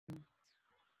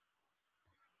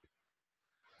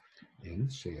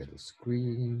And share the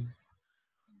screen.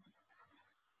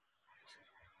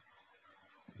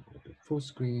 Go to full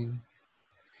screen.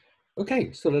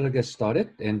 Okay, so let's get started.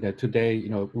 And today,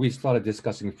 we started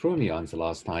discussing fermions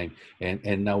last time,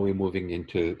 and now we're moving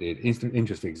into the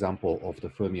interesting example of the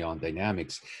fermion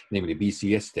dynamics, namely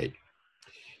BCS state.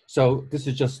 So this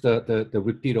is just the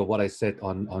repeat of what I said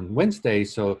on Wednesday.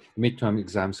 So midterm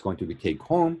exam is going to be take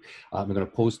home. I'm going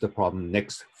to post the problem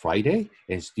next Friday,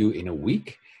 and it's due in a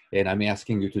week. And I'm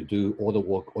asking you to do all the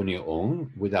work on your own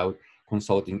without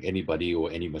consulting anybody or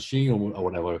any machine or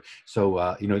whatever.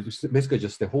 So, just basically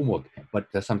just the homework, but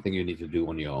that's something you need to do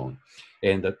on your own.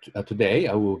 And today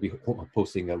I will be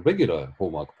posting a regular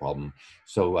homework problem.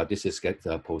 So this is get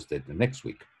posted next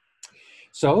week.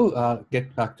 So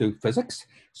get back to physics.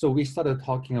 So we started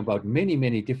talking about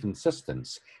many different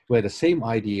systems where the same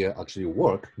idea actually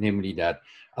work, namely that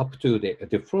up to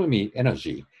the Fermi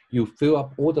energy, you fill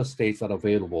up all the states that are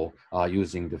available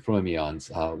using the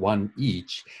fermions, one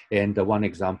each. And the one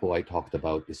example I talked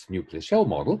about is nuclear shell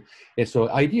model. And so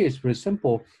idea is very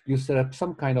simple. You set up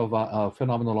some kind of a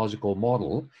phenomenological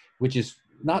model, which is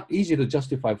not easy to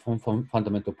justify from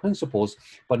fundamental principles,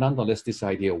 but nonetheless, this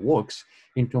idea works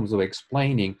in terms of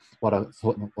explaining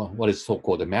what is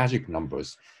so-called the magic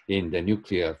numbers in the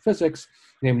nuclear physics,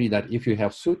 namely that if you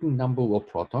have certain number of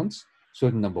protons,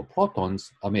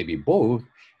 or maybe both,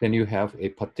 then you have a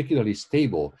particularly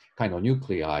stable kind of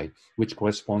nuclei, which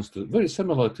corresponds to very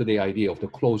similar to the idea of the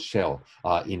closed shell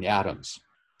in atoms.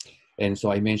 And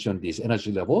so I mentioned these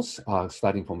energy levels,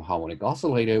 starting from harmonic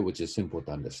oscillator, which is simple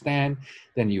to understand.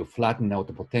 Then you flatten out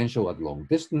the potential at long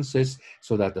distances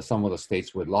so that the sum of the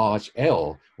states with large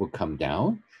L will come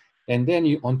down. And then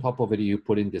you, on top of it, you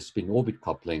put in the spin-orbit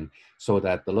coupling so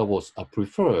that the levels are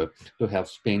preferred to have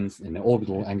spins in the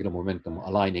orbital angular momentum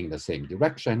aligning the same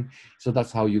direction. So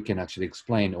that's how you can actually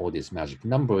explain all these magic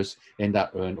numbers. And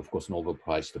that earned, of course, Nobel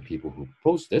Prize to people who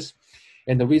proposed this.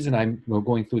 And the reason I'm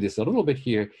going through this a little bit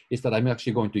here is that I'm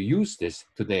actually going to use this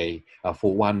today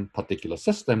for one particular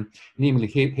system, namely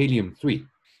helium-3.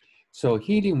 So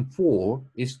helium-4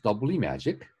 is doubly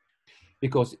magic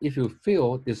because if you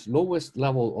fill this lowest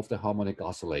level of the harmonic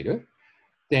oscillator,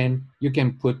 then you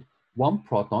can put one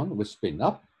proton with spin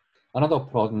up, another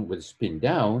proton with spin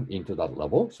down into that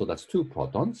level. So that's 2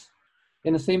 protons.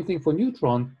 And the same thing for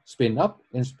neutron, spin up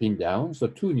and spin down, so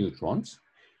 2 neutrons.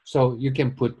 So you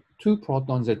can put 2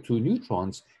 protons and 2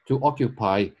 neutrons to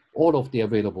occupy all of the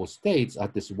available states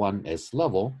at this 1s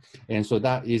level. And so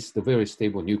that is the very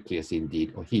stable nucleus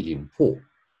indeed, or helium-4.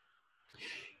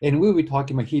 And we'll be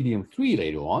talking about helium-3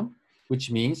 later on,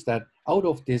 which means that out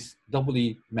of this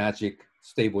doubly magic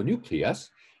stable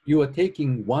nucleus, you are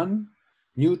taking 1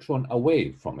 neutron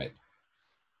away from it.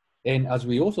 And as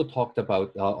we also talked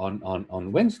about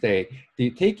on Wednesday,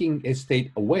 the taking a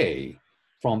state away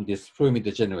from this Fermi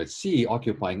degenerate C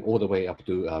occupying all the way up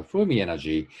to Fermi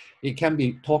energy, it can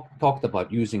be talked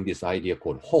about using this idea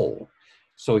called Hall.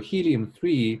 So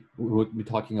helium-3, we'll be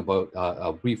talking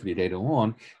about briefly later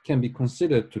on, can be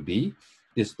considered to be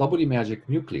this doubly magic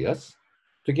nucleus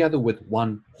together with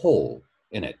 1 hole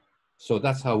in it. So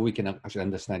that's how we can actually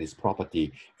understand its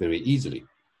property very easily.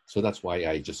 So that's why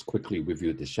I just quickly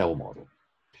reviewed the shell model.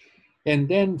 And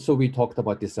then, so we talked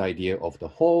about this idea of the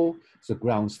hole. So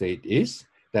ground state is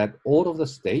that all of the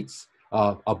states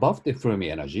above the Fermi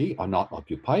energy are not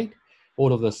occupied.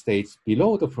 All of the states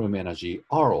below the Fermi energy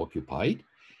are occupied.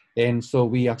 And so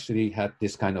we actually had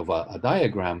this kind of a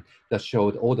diagram that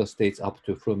showed all the states up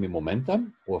to Fermi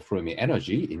momentum or Fermi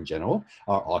energy in general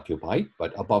are occupied,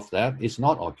 but above that is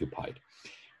not occupied.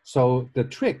 So the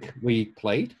trick we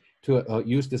played to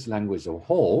use this language of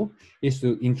Hall is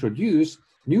to introduce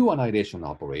new annihilation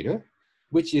operator,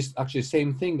 which is actually the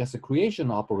same thing as the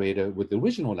creation operator with the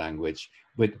original language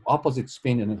with opposite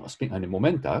spin and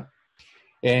momenta.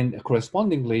 And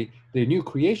correspondingly, the new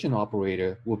creation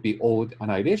operator would be old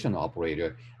annihilation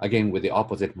operator, again with the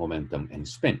opposite momentum and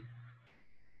spin.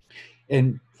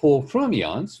 And for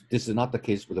fermions, this is not the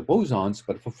case with the bosons,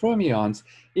 but for fermions,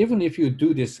 even if you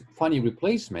do this funny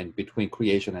replacement between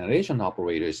creation and annihilation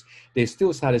operators, they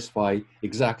still satisfy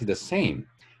exactly the same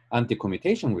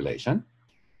anti-commutation relation.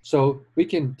 So we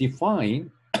can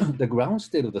define the ground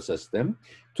state of the system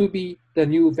to be the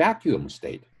new vacuum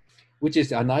state, which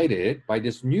is annihilated by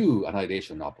this new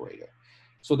annihilation operator.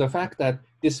 So the fact that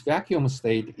this vacuum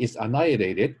state is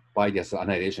annihilated by this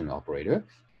annihilation operator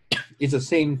is the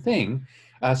same thing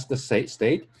as the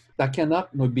state that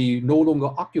cannot be no longer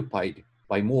occupied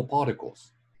by more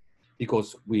particles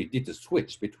because we did the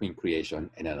switch between creation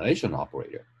and annihilation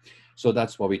operator. So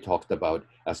that's what we talked about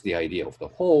as the idea of the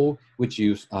hole, which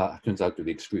turns out to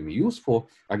be extremely useful,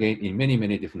 again, in many,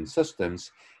 many different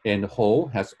systems. And the hole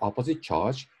has opposite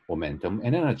charge, momentum,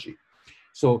 and energy.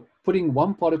 So putting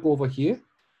one particle over here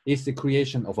is the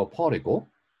creation of a particle,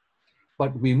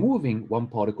 but removing one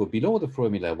particle below the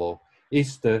Fermi level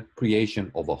is the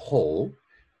creation of a hole.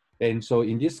 And so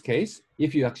in this case,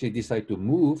 if you actually decide to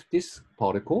move this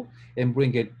particle and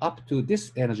bring it up to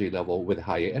this energy level with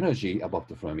higher energy above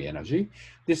the Fermi energy,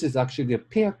 this is actually a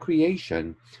pair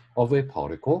creation of a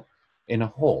particle in a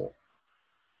hole.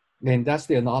 And that's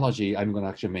the analogy I'm going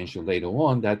to actually mention later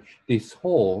on, that this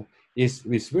hole is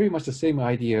very much the same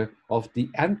idea of the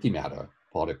antimatter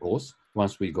particles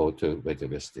once we go to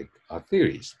relativistic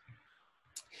theories.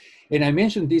 And I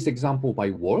mentioned this example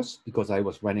by words because I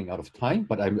was running out of time,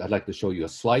 but I'd like to show you a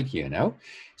slide here now.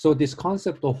 So this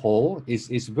concept of hole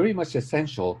is very much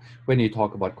essential when you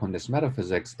talk about condensed matter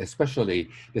physics, especially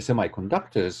the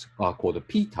semiconductors called the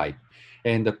p-type.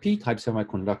 And the p-type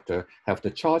semiconductor have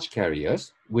the charge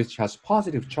carriers, which has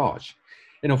positive charge.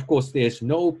 And of course, there's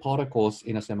no particles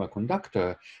in a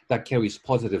semiconductor that carries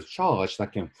positive charge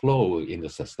that can flow in the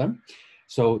system.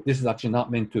 So this is actually not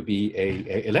meant to be an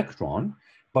electron,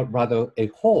 but rather a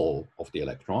hole of the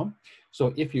electron.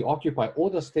 So if you occupy all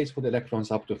the states for the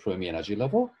electrons up to Fermi energy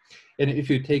level, and if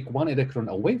you take one electron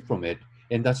away from it,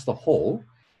 and that's the hole,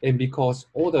 and because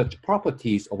all the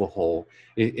properties of a hole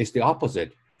is the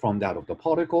opposite from that of the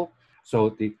particle,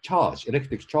 so the charge,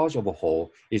 electric charge of a hole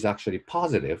is actually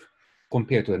positive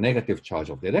compared to the negative charge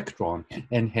of the electron,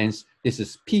 and hence this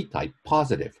is p-type,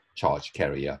 positive charge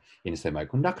carrier in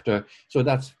semiconductor. So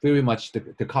that's very much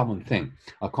the common thing,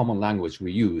 a common language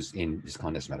we use in this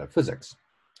condensed matter physics.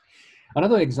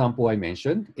 Another example I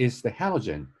mentioned is the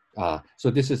halogen. So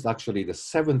this is actually the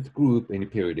 7th group in the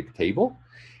periodic table.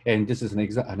 And this is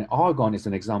an argon is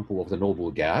an example of the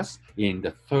noble gas in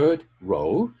the 3rd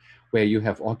row, where you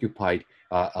have occupied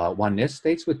 1s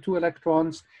states with 2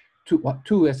 electrons,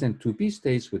 2s and 2p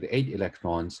states with 8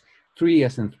 electrons,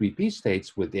 3s and 3p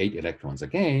states with 8 electrons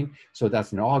again. So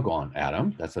that's an argon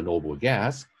atom, that's a noble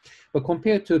gas. But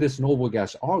compared to this noble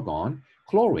gas argon,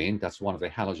 chlorine, that's one of the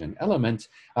halogen elements,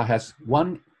 has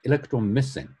 1 electron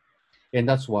missing. And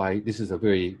that's why this is a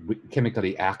very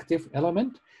chemically active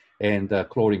element. And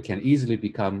chlorine can easily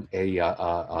become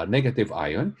a negative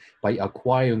ion by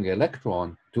acquiring an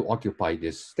electron to occupy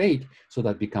this state, so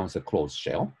that becomes a closed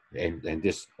shell. And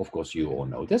this, of course, you all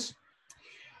know this.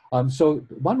 So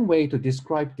one way to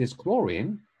describe this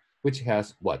chlorine, which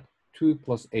has what? 2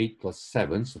 plus 8 plus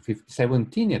 7, so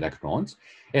 17 electrons.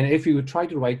 And if you try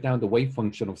to write down the wave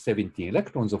function of 17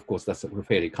 electrons, of course, that's a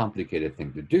very complicated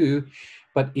thing to do.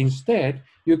 But instead,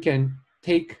 you can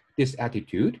take this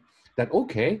attitude that,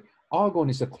 okay, argon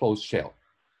is a closed shell.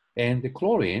 And the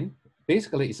chlorine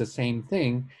basically is the same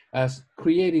thing as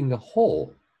creating a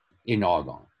hole in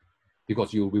argon,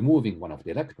 because you're removing one of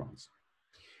the electrons.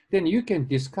 Then you can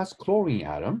discuss chlorine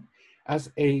atom as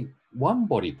a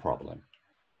 1-body problem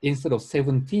instead of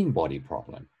 17-body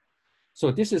problem.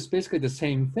 So this is basically the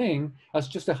same thing as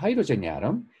just a hydrogen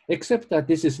atom, except that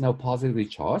this is now positively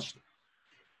charged.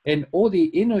 And all the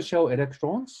inner shell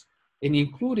electrons, and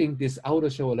including this outer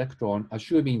shell electron,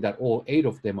 assuming that all 8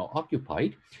 of them are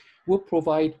occupied, will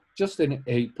provide just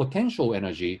a potential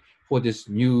energy for this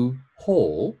new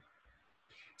hole.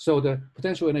 So the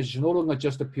potential energy is no longer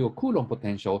just a pure Coulomb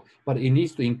potential, but it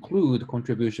needs to include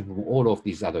contribution from all of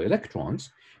these other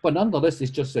electrons. But nonetheless,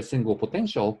 it's just a single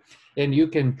potential, and you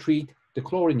can treat the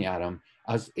chlorine atom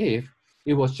as if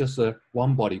it was just a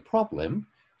 1-body problem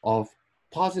of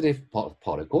positive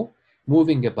particle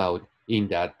moving about in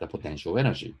the potential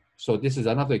energy. So this is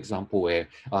another example where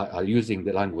using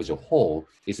the language of hole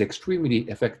is extremely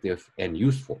effective and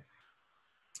useful.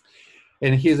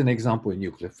 And here's an example in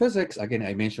nuclear physics. Again,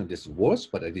 I mentioned this was,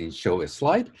 but I didn't show a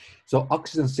slide. So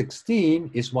oxygen-16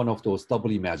 is one of those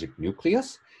doubly magic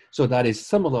nucleus. So that is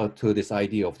similar to this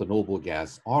idea of the noble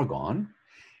gas argon.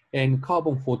 And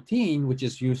carbon-14, which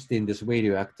is used in this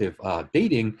radioactive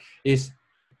dating,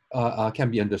 can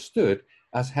be understood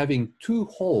as having 2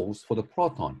 holes for the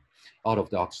proton out of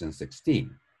the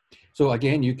oxygen-16. So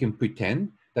again, you can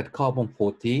pretend that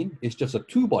carbon-14 is just a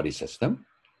 2-body system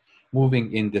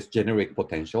moving in this generic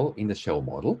potential in the shell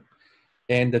model.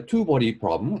 And the 2-body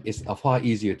problem is far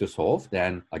easier to solve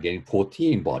than, again,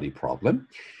 14-body problem.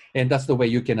 And that's the way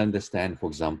you can understand, for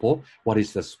example, what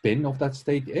is the spin of that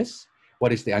state is,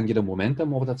 what is the angular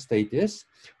momentum of that state is,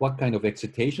 what kind of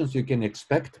excitations you can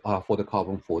expect for the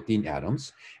carbon-14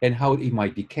 atoms, and how it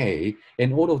might decay.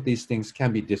 And all of these things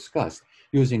can be discussed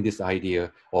using this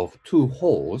idea of 2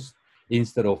 holes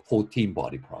instead of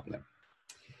 14-body problem.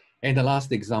 And the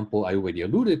last example I already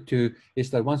alluded to is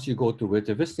that once you go to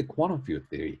relativistic quantum field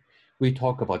theory, we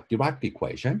talk about Dirac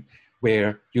equation,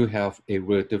 where you have a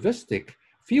relativistic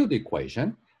field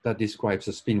equation that describes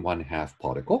a spin 1/2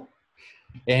 particle,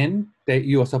 and that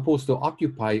you are supposed to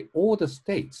occupy all the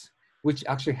states which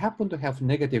actually happen to have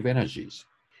negative energies.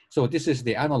 So this is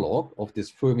the analog of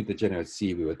this Fermi degenerate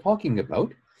C we were talking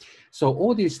about. So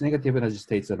all these negative energy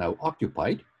states are now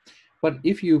occupied. But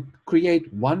if you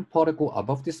create one particle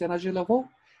above this energy level,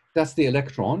 that's the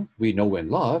electron we know and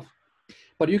love.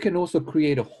 But you can also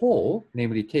create a hole,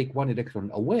 namely take one electron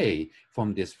away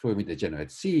from this Fermi degenerate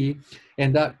C,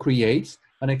 and that creates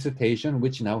an excitation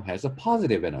which now has a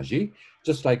positive energy,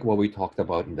 just like what we talked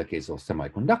about in the case of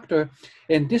semiconductor.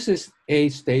 And this is a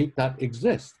state that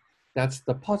exists. That's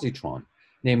the positron,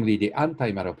 namely the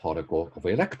antimatter particle of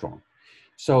an electron.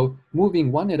 So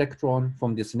moving one electron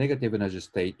from this negative energy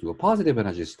state to a positive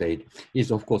energy state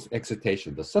is, of course,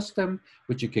 excitation of the system,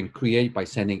 which you can create by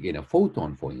sending in a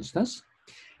photon, for instance.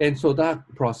 And so that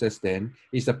process then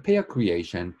is a pair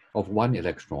creation of one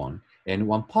electron and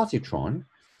one positron.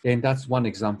 And that's one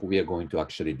example we are going to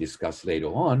actually discuss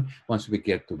later on once we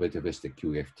get to relativistic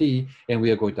QFT. And we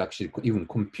are going to actually even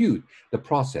compute the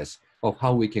process of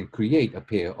how we can create a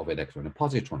pair of electron and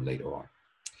positron later on.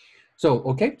 So,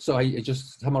 okay, so I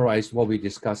just summarized what we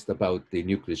discussed about the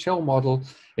nuclear shell model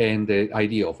and the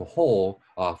idea of a hole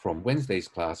from Wednesday's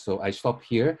class. So I stop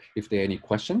here if there are any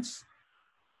questions.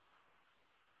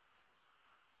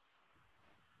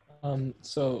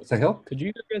 So Sahil? could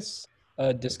you guys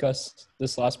discuss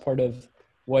this last part of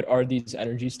what are these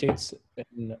energy states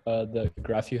in the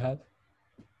graph you have?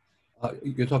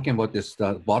 You're talking about this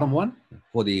bottom one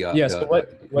for the yeah. So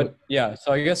yeah.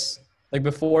 So I guess like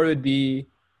before it would be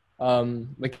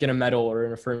like in a metal or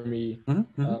in a Fermi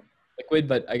liquid,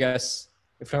 but I guess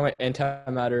if we're talking about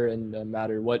antimatter and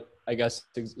matter, what I guess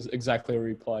exactly are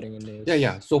we plotting in this?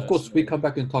 Yeah. So of course we come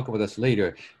back and talk about this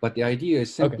later, but the idea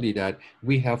is simply that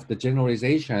we have the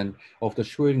generalization of the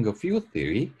Schrödinger field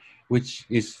theory, which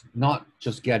is not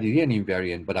just Galilean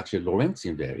invariant, but actually Lorentz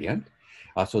invariant,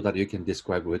 so that you can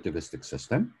describe a relativistic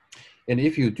system. And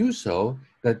if you do so,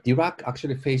 that Dirac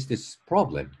actually faced this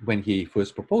problem when he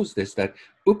first proposed this, that,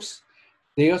 oops,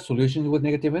 they are solutions with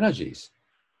negative energies.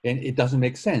 And it doesn't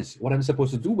make sense. What am I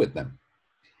supposed to do with them?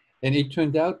 And it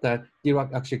turned out that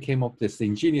Dirac actually came up with this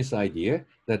ingenious idea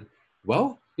that,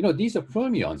 well, you know, these are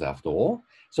fermions after all.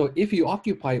 So if you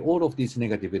occupy all of these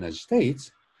negative energy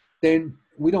states, then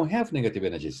we don't have negative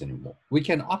energies anymore. We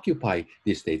can occupy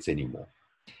these states anymore.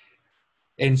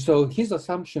 And so his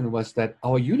assumption was that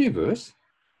our universe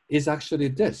is actually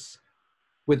this,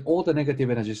 with all the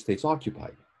negative energy states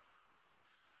occupied.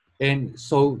 And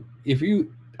so if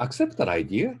you accept that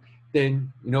idea,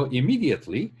 then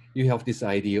immediately you have this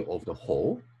idea of the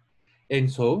whole. And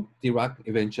so Dirac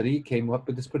eventually came up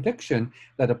with this prediction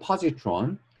that a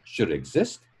positron should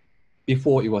exist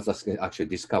before it was actually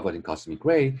discovered in cosmic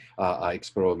ray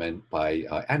experiment by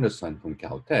Anderson from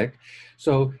Caltech.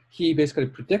 So he basically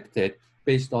predicted,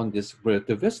 based on this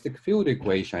relativistic field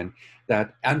equation,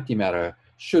 that antimatter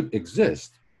should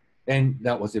exist. And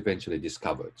that was eventually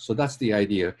discovered. So that's the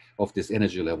idea of these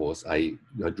energy levels I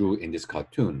drew in this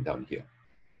cartoon down here.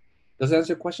 Does that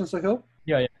answer your question, Sahil?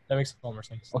 Yeah, that makes a lot more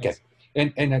sense. Okay.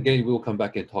 And again, we'll come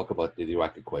back and talk about the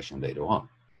Dirac equation later on.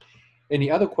 Any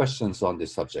other questions on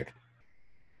this subject?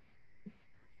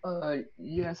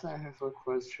 Yes, I have a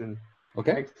question.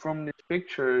 Okay. Like from this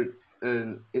picture,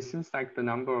 it seems like the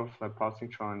number of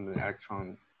positron and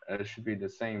electron should be the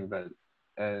same, but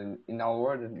in our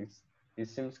world, it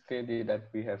seems clearly that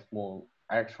we have more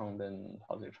electrons than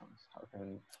positrons. How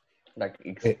can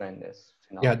we explain this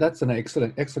phenomenon? Yeah, that's an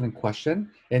excellent question.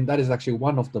 And that is actually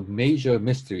one of the major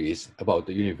mysteries about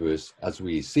the universe as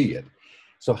we see it.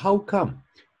 So how come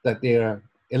that there are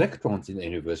electrons in the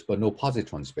universe, but no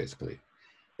positrons, basically?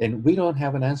 And we don't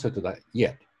have an answer to that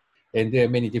yet. And there are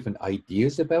many different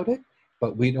ideas about it,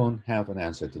 but we don't have an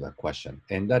answer to that question.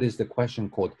 And that is the question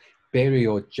called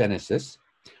baryogenesis,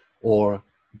 or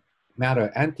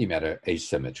matter-antimatter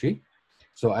asymmetry.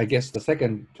 So I guess the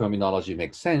second terminology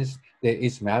makes sense. There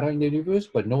is matter in the universe,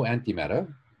 but no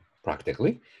antimatter,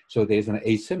 practically. So there's an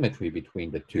asymmetry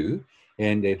between the two.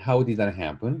 And then how did that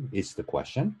happen is the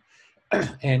question.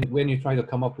 And when you try to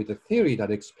come up with a theory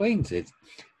that explains it,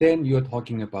 then you're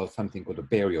talking about something called a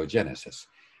baryogenesis.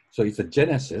 So it's a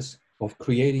genesis of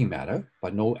creating matter,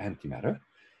 but no antimatter.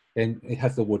 And it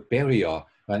has the word baryo,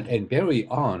 and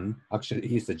baryon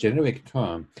actually is the generic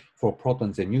term for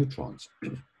protons and neutrons.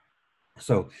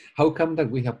 So how come that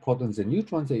we have protons and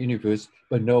neutrons in the universe,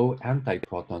 but no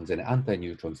antiprotons and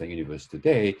antineutrons in the universe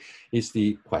today is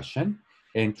the question.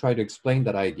 and try to explain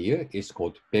that idea is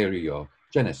called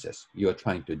baryogenesis. You are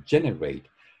trying to generate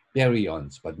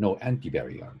baryons, but no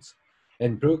antibaryons.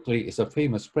 And Berkeley is a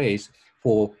famous place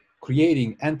for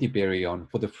creating antibaryon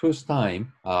for the first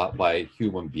time by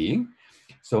human being.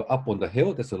 So up on the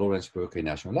hill, there's the Lawrence Berkeley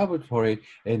National Laboratory,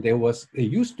 and there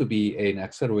used to be an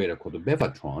accelerator called the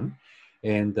Bevatron.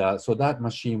 And so that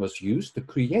machine was used to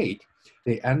create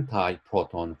the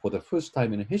anti-proton for the first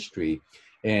time in history.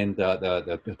 And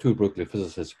the two Berkeley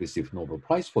physicists received Nobel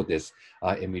Prize for this,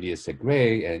 Emilia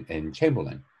Segre and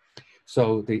Chamberlain.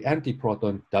 So the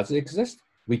antiproton does exist.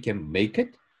 We can make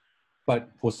it, but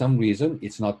for some reason,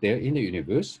 it's not there in the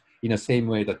universe in the same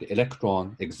way that the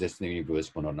electron exists in the universe,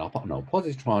 but not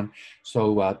positron.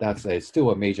 So that's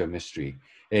still a major mystery.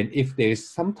 And if there's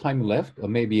some time left, or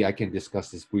maybe I can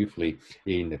discuss this briefly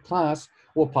in the class,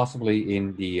 or possibly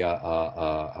in the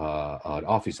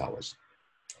office hours.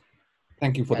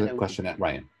 Thank you for the question,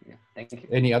 Ryan. Yeah, thank you.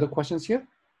 Any other questions here?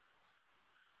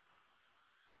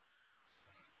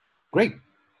 Great.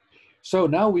 So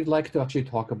now we'd like to actually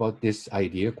talk about this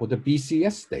idea called the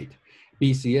BCS state.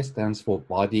 BCS stands for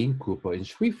Bodin, Cooper, and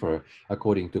Schrieffer,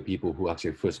 according to people who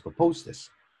actually first proposed this.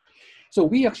 So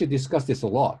we actually discussed this a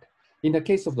lot. In the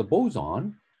case of the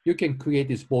boson, you can create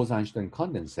this Bose-Einstein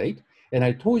condensate, and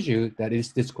I told you that it's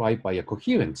described by a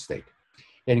coherent state.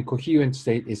 And coherent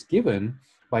state is given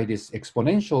by this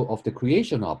exponential of the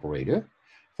creation operator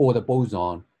for the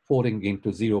boson falling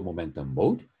into zero momentum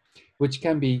mode, which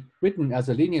can be written as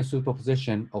a linear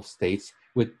superposition of states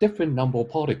with different number of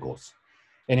particles.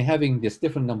 And having this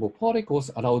different number of particles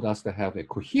allowed us to have a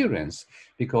coherence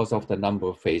because of the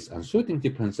number phase uncertainty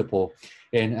principle.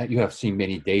 And you have seen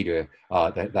many data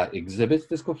that exhibits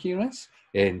this coherence.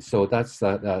 And so that's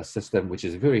a system which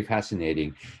is very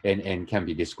fascinating and can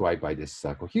be described by this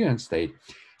coherent state.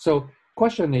 So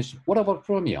question is, what about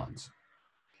fermions?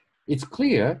 It's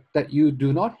clear that you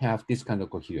do not have this kind of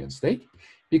coherent state,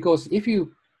 because if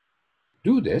you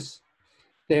do this,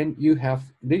 then you have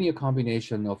linear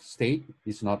combination of state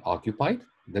is not occupied,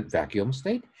 the vacuum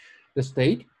state, the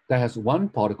state that has one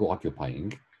particle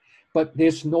occupying, but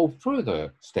there's no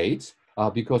further states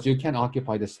because you can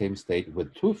occupy the same state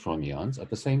with two fermions at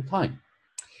the same time.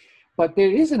 But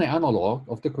there is an analog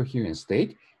of the coherent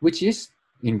state, which is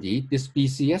indeed this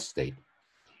BCS state.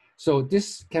 So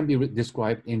this can be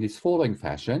described in this following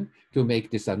fashion to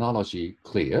make this analogy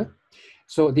clear.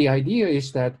 So the idea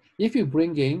is that if you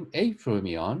bring in a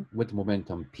fermion with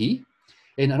momentum p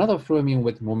and another fermion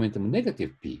with momentum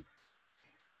negative p,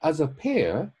 as a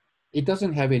pair, it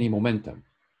doesn't have any momentum.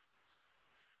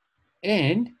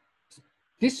 And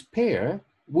this pair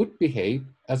would behave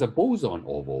as a boson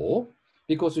overall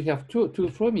because we have two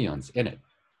fermions in it.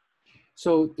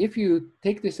 So if you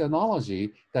take this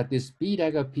analogy that this b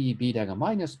dagger p, b dagger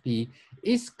minus p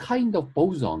is kind of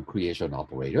boson creation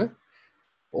operator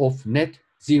of net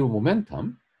zero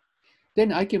momentum,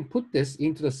 then I can put this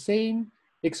into the same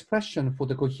expression for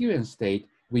the coherent state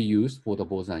we used for the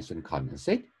Bose-Einstein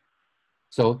condensate.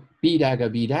 So b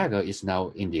dagger is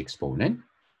now in the exponent.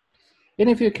 And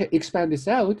if you expand this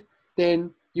out,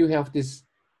 then you have this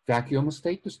vacuum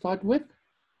state to start with.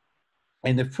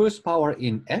 And the first power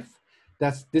in F,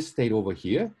 that's this state over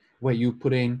here, where you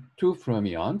put in two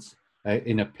fermions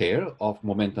in a pair of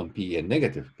momentum p and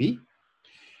negative p.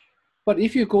 But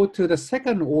if you go to the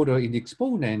second order in the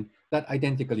exponent, that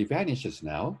identically vanishes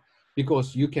now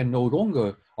because you can no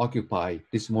longer occupy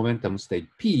this momentum state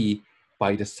p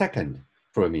by the second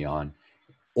fermion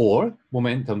or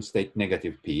momentum state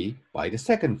negative p by the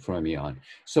second fermion.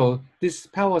 So this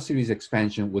power series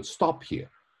expansion would stop here.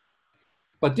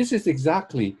 But this is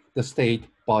exactly the state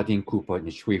Bodin, Cooper, and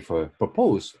Schrieffer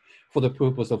proposed for the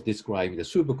purpose of describing the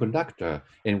superconductor,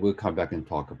 and we'll come back and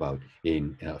talk about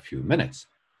in a few minutes.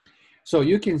 So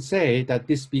you can say that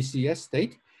this BCS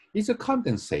state is a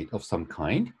condensate of some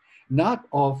kind, not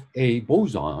of a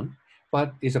boson,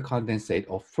 but is a condensate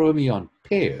of fermion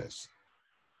pairs.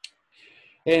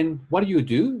 And what you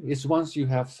do is once you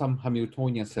have some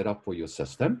Hamiltonian set up for your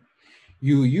system,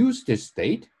 you use this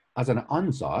state as an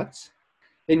ansatz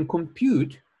and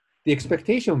compute the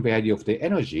expectation value of the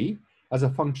energy as a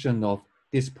function of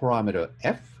this parameter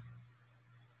f.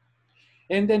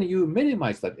 And then you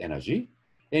minimize that energy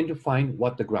and to find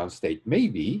what the ground state may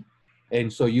be.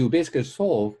 And so you basically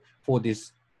solve for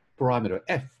this parameter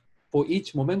f for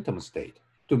each momentum state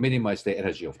to minimize the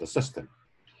energy of the system.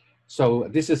 So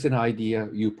this is an idea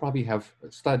you probably have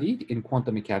studied in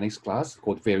quantum mechanics class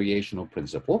called variational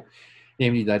principle,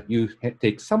 namely that you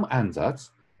take some ansatz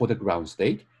for the ground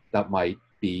state that might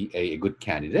be a good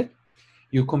candidate.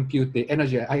 You compute the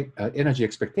energy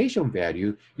expectation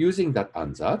value using that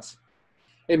ansatz.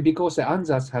 And because the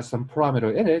ansatz has some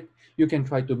parameter in it, you can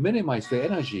try to minimize the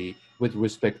energy with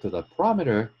respect to the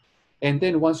parameter. And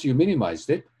then once you minimize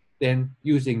it, then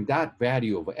using that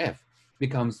value of F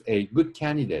becomes a good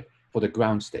candidate for the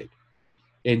ground state.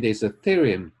 And there's a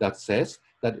theorem that says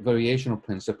that variational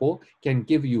principle can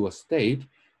give you a state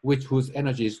whose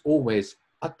energy is always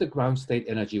at the ground state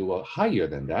energy or higher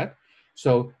than that.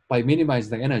 So by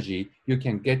minimizing the energy, you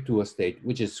can get to a state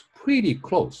which is pretty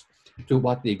close to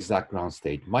what the exact ground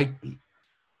state might be.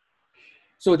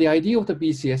 So the idea of the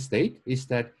BCS state is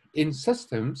that in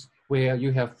systems where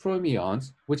you have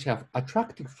fermions which have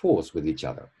attractive force with each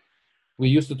other, we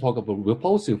used to talk about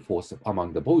repulsive force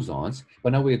among the bosons,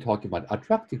 but now we're talking about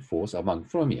attractive force among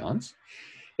fermions.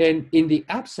 And in the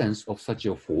absence of such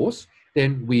a force,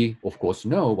 then we, of course,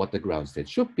 know what the ground state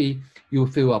should be. You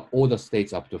fill up all the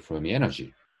states up to Fermi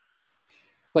energy.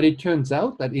 But it turns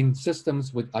out that in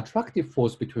systems with attractive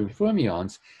force between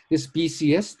fermions, this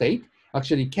BCS state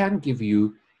actually can give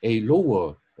you a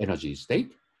lower energy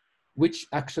state, which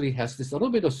actually has this a little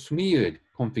bit of smeared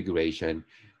configuration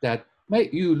that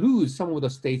you lose some of the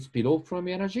states below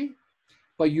Fermi energy,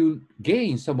 but you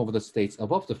gain some of the states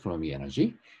above the Fermi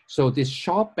energy. So this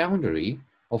sharp boundary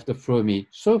of the Fermi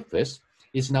surface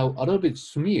is now a little bit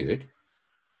smeared.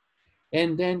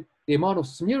 And then the amount of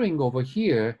smearing over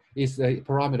here is a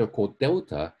parameter called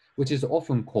delta, which is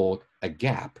often called a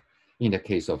gap in the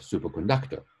case of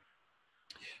superconductor.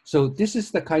 So this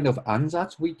is the kind of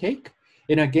ansatz we take.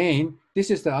 And again, this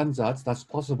is the ansatz that's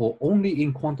possible only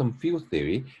in quantum field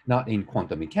theory, not in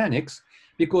quantum mechanics,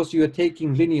 because you are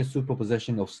taking linear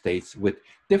superposition of states with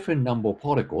different number of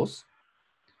particles.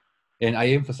 And I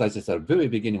emphasize this at the very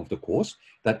beginning of the course,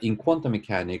 that in quantum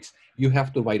mechanics, you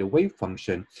have to write a wave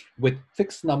function with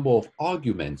fixed number of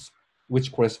arguments,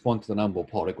 which correspond to the number of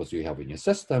particles you have in your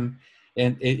system.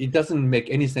 And it doesn't make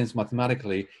any sense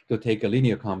mathematically to take a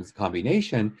linear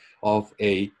combination of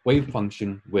a wave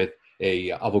function with a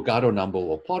Avogadro number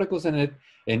of particles in it,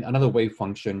 and another wave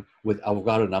function with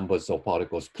Avogadro numbers of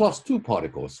particles plus 2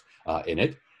 particles in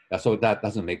it. So that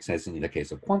doesn't make sense in the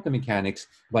case of quantum mechanics,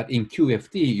 but in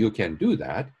QFT, you can do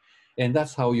that. And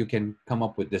that's how you can come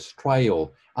up with this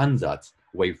trial ansatz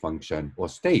wave function or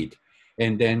state,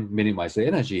 and then minimize the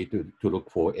energy to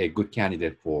look for a good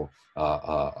candidate for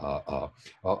the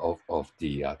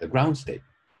ground state.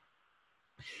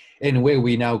 And where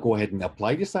we now go ahead and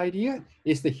apply this idea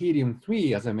is the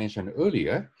helium-3, as I mentioned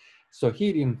earlier. So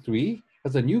helium-3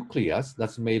 has a nucleus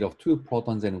that's made of 2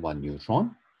 protons and 1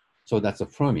 neutron. So that's a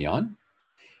fermion.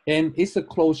 And it's a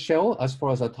closed shell as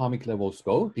far as atomic levels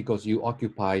go, because you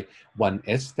occupy one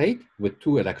S state with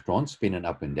 2 electrons spinning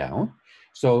up and down.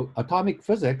 So atomic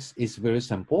physics is very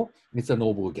simple. It's a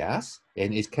noble gas,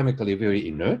 and it's chemically very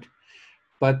inert.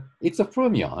 But it's a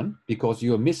fermion because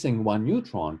you're missing 1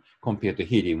 neutron compared to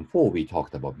helium-4 we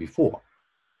talked about before.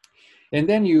 And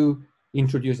then you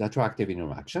introduce attractive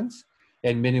interactions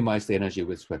and minimize the energy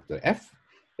with respect to F.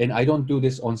 And I don't do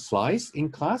this on slides in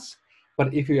class,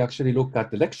 but if you actually look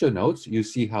at the lecture notes, you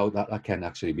see how that can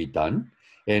actually be done.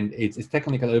 And it's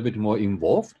technically a little bit more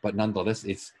involved, but nonetheless,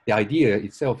 the idea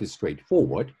itself is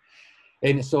straightforward.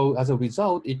 And so as a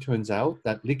result, it turns out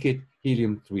that liquid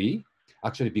helium-3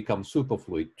 actually becomes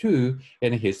superfluid too,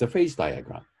 and here's the phase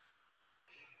diagram.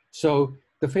 So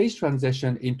the phase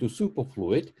transition into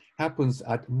superfluid happens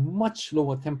at much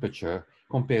lower temperature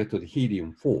compared to the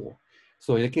helium-4.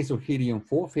 So in the case of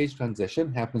helium-4, phase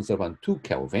transition happens around 2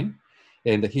 Kelvin,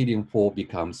 and the helium-4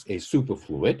 becomes a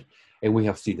superfluid, and we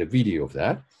have seen the video of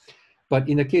that. But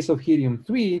in the case of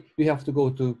helium-3, you have to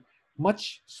go to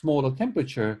much smaller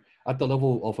temperature at the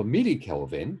level of a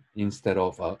millikelvin instead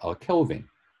of a Kelvin.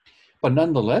 But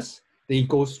nonetheless, it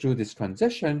goes through this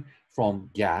transition from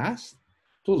gas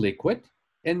to liquid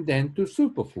and then to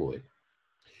superfluid.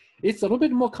 It's a little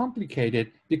bit more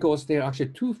complicated because there are actually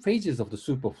 2 phases of the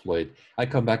superfluid. I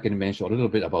come back and mention a little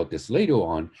bit about this later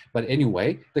on. But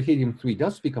anyway, the helium-3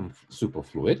 does become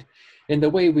superfluid. And the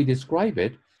way we describe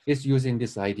it is using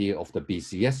this idea of the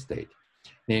BCS state.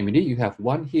 Namely, you have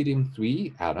 1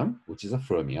 helium-3 atom, which is a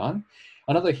fermion,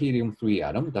 another helium-3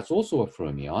 atom that's also a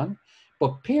fermion,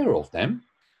 but pair of them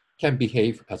can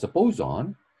behave as a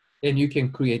boson, and you can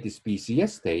create this BCS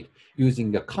state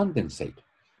using the condensate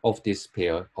of this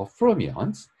pair of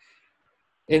fermions.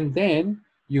 And then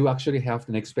you actually have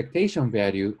an expectation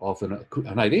value of an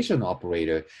annihilation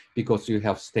operator because you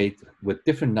have state with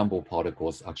different number of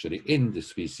particles actually in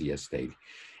this BCS state.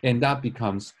 And that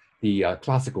becomes the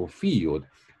classical field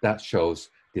that shows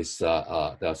this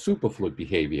the superfluid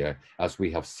behavior as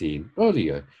we have seen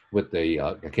earlier with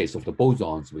the case of the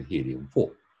bosons with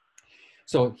helium-4.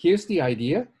 So here's the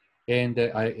idea. And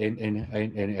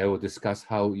I will discuss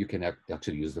how you can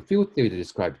actually use the field theory to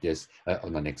describe this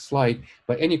on the next slide.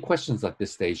 But any questions at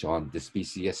this stage on this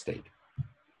BCS state?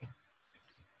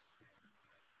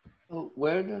 So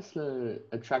where does the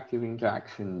attractive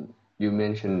interaction you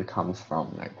mentioned comes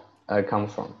from?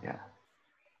 Comes from, yeah.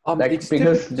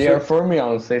 Because they are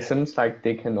fermions, it seems like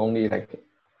they can only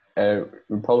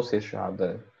repulse each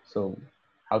other. So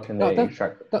how can they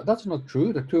attract? That's not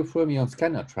true. The two fermions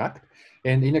can attract.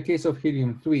 And in the case of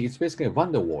helium-3, it's basically a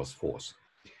van der Waals force.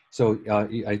 So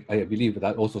I believe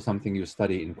that also something you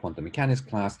study in quantum mechanics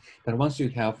class, that once you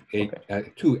have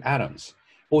two atoms,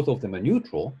 both of them are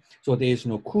neutral, so there is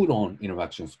no Coulomb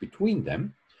interactions between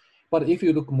them. But if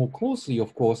you look more closely,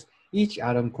 of course, each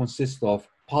atom consists of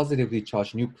positively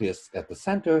charged nucleus at the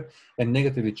center and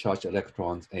negatively charged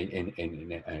electrons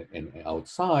and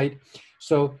outside.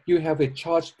 So you have a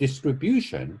charge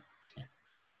distribution,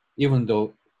 even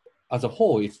though as a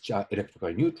whole it's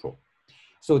electrically neutral.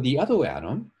 So the other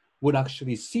atom would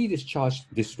actually see this charge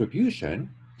distribution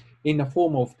in the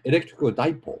form of electrical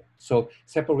dipole. So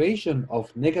separation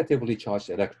of negatively charged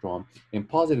electron and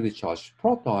positively charged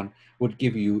proton would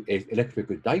give you an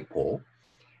electrical dipole.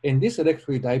 And this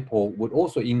electrical dipole would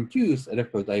also induce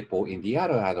electrical dipole in the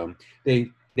other atom. They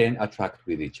then attract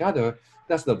with each other.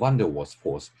 That's the van der Waals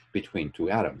force between two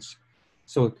atoms.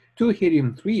 So two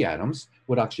helium-3 atoms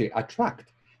would actually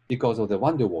attract because of the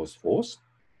van der Waals force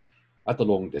at the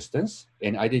long distance.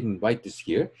 And I didn't write this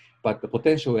here, but the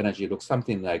potential energy looks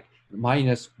something like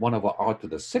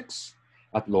 -1/r⁶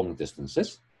 at long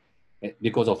distances.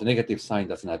 Because of the negative sign,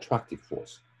 that's an attractive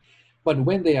force. But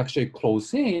when they actually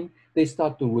close in, they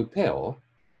start to repel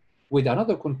with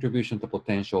another contribution to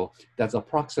potential that's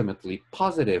approximately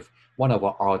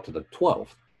 +1/r⁴.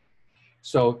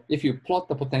 So if you plot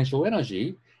the potential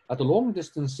energy, at the long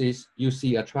distances, you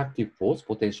see attractive force,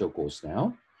 potential goes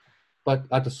down. But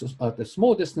at the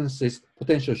small distances,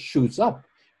 potential shoots up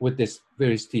with this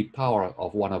very steep power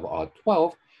of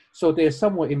 1/r⁴. So they're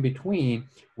somewhere in between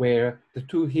where the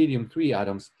two helium-3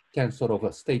 atoms can sort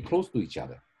of stay close to each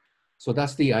other. So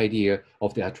that's the idea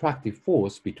of the attractive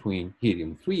force between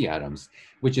helium-3 atoms,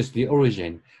 which is the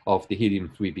origin of the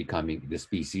helium-3 becoming this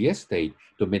BCS state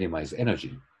to minimize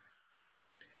energy.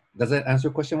 Does that answer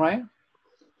your question, Ryan?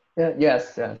 Yeah,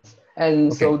 yes.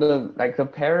 And so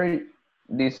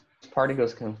these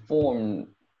particles can form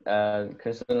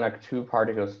considering like two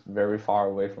particles very far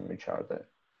away from each other.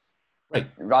 Right.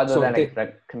 Rather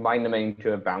than combine them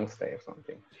into a bound state or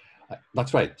something.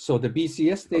 That's right. So the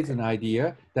BCS state is an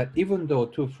idea that even though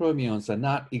two fermions are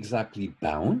not exactly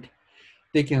bound,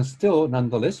 they can still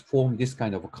nonetheless form this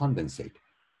kind of a condensate.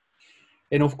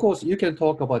 And of course, you can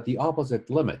talk about the opposite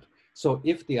limit. So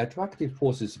if the attractive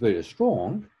force is very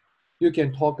strong, you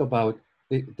can talk about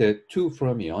the two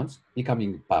fermions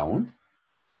becoming bound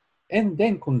and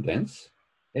then condense.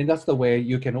 And that's the way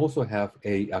you can also have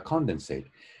a condensate.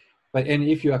 And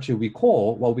if you actually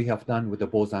recall what we have done with the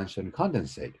Bose-Einstein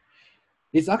condensate,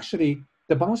 it's actually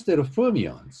the bound state of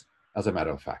fermions, as a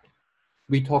matter of fact.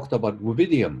 We talked about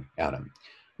rubidium atom.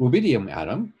 Rubidium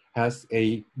atom has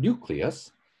a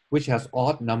nucleus which has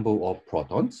odd number of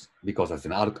protons because it's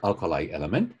an alkali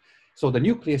element. So the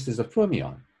nucleus is a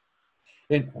fermion.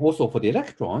 And also for the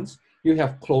electrons, you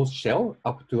have closed shell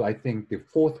up to, I think, the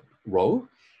 4th row.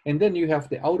 And then you have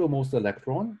the outermost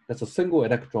electron. That's a single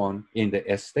electron in the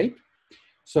S state.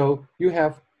 So you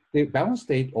have the bound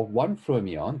state of one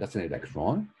fermion, that's an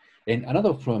electron, and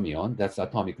another fermion, that's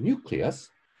atomic nucleus,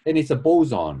 and it's a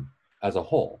boson as a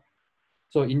whole.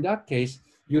 So in that case,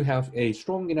 you have a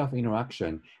strong enough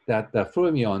interaction that the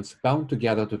fermions bound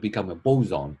together to become a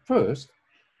boson first,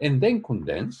 and then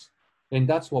condense, and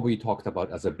that's what we talked about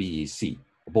as a BEC,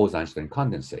 a Bose-Einstein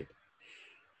condensate.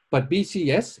 But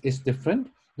BCS is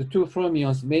different. The two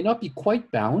fermions may not be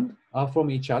quite bound from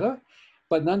each other,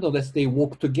 but nonetheless, they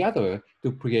work together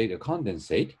to create a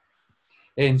condensate.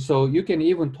 And so you can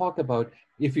even talk about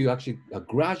if you actually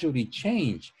gradually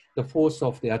change the force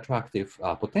of the attractive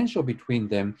potential between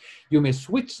them, you may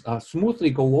switch, smoothly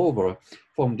go over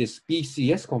from this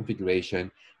BCS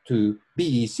configuration to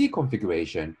BEC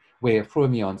configuration, where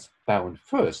fermions bound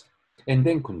first and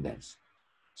then condense.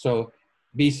 So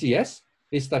BCS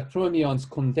is that fermions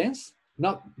condense,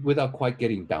 not without quite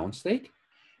getting bound state.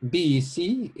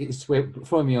 BEC is where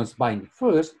fermions bind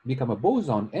first, become a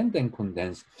boson, and then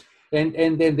condense. And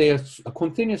then they are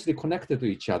continuously connected to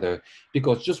each other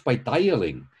because just by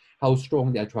dialing how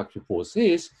strong the attractive force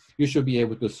is, you should be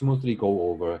able to smoothly go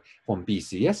over from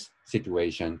BCS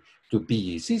situation to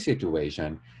BEC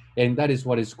situation. And that is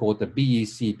what is called the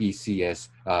BEC-BCS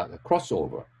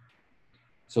crossover.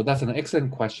 So that's an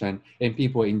excellent question, and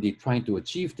people are indeed trying to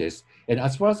achieve this. And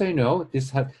as far as I know,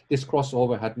 this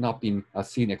crossover had not been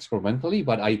seen experimentally,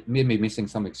 but I may be missing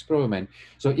some experiment.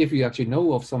 So if you actually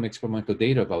know of some experimental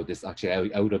data about this,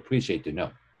 actually, I would appreciate to know.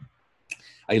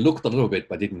 I looked a little bit,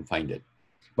 but didn't find it.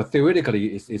 But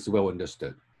theoretically, it's well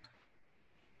understood.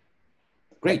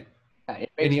 Great.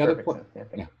 Any other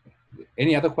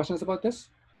Any other questions about this?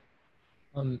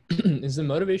 Is the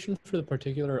motivation for the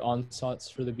particular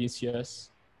ansatz for the BCS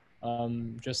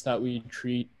just that we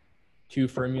treat two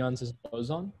fermions as a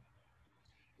boson?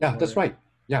 Yeah, that's right.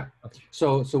 Yeah. Okay.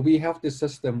 So we have this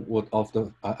system of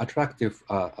the attractive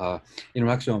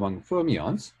interaction among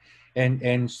fermions.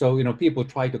 And so, people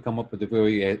try to come up with the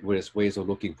various ways of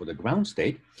looking for the ground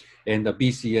state. And the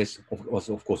BCS was,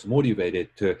 of course, motivated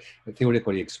to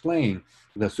theoretically explain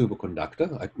the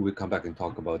superconductor. We'll come back and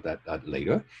talk about that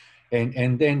later.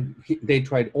 And then they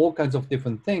tried all kinds of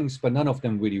different things, but none of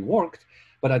them really worked.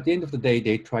 But at the end of the day,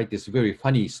 they tried this very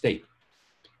funny state,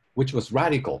 which was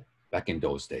radical back in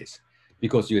those days,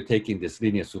 because you're taking this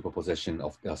linear superposition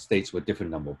of states with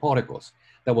different number of particles.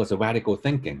 That was a radical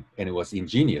thinking, and it was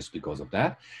ingenious because of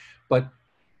that. But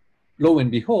lo and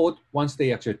behold, once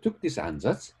they actually took this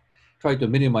ansatz, tried to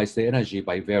minimize the energy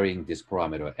by varying this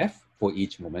parameter f for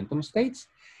each momentum states,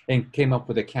 and came up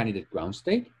with a candidate ground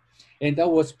state. And that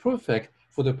was perfect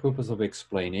for the purpose of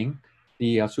explaining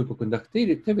the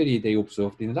superconductivity they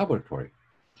observed in the laboratory.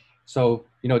 So,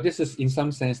 this is in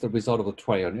some sense the result of a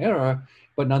trial and error,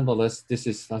 but nonetheless, this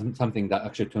is something that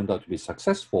actually turned out to be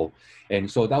successful. And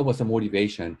so that was a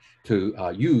motivation to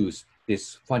use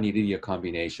this funny linear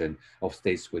combination of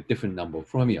states with different number of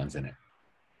fermions in it.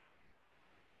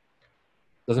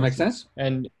 Does it make sense?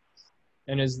 And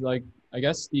is I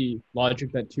guess the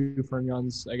logic that two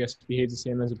fermions, behave the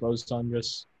same as a boson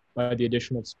just by the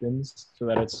addition of spins, so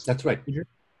that it's... That's right. Easier?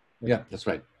 Yeah, that's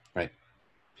right. Right.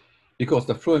 Because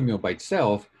the fermion by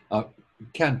itself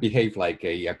can't behave like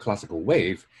a classical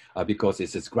wave because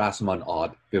it's this Grassmann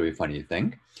odd, very funny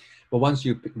thing. But once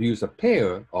you use a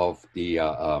pair of the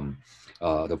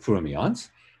fermions,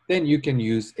 then you can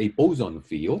use a boson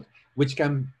field, which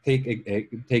can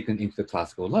taken into the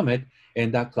classical limit.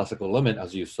 And that classical limit,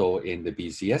 as you saw in the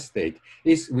BCS state,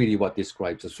 is really what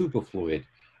describes a superfluid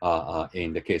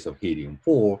in the case of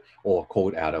helium-4 or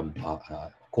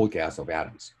cold gas of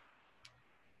atoms.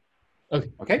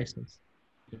 Okay. Makes sense.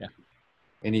 Yeah.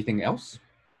 Anything else?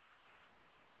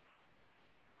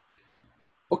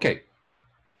 Okay.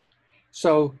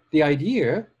 So the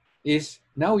idea is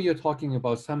now you're talking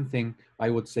about something I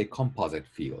would say composite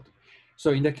field.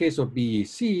 So in the case of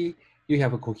BEC, you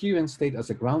have a coherent state as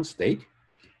a ground state,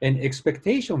 and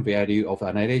expectation value of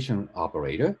annihilation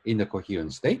operator in the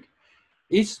coherent state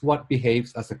is what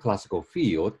behaves as a classical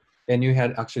field. And you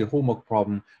had actually a homework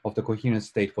problem of the coherent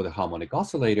state for the harmonic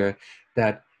oscillator,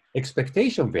 that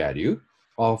expectation value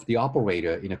of the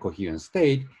operator in a coherent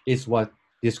state is what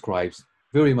describes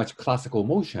very much classical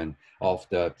motion of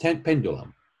the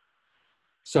pendulum.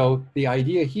 So the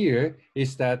idea here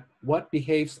is that what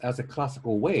behaves as a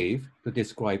classical wave to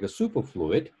describe a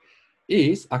superfluid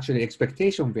is actually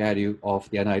expectation value of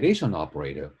the annihilation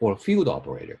operator or field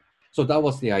operator. So that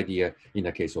was the idea in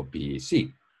the case of BEC.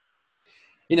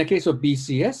 In the case of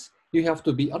BCS, you have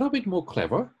to be a little bit more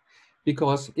clever,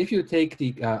 because if you take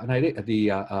the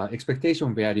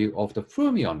expectation value of the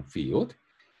fermion field,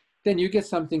 then you get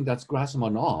something that's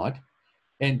Grassmann odd,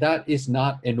 and that is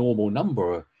not a normal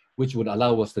number, which would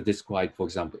allow us to describe, for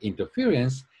example,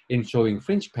 interference in showing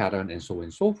fringe pattern and so on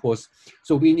and so forth.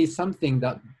 So we need something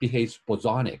that behaves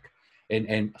bosonic.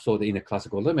 And so in the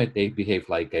classical limit, they behave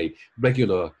like a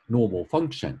regular normal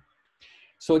function.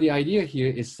 So the idea here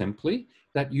is simply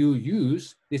that you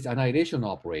use this annihilation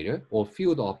operator or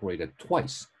field operator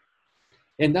twice.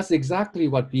 And that's exactly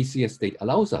what BCS state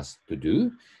allows us to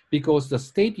do, because the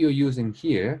state you're using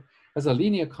here has a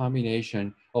linear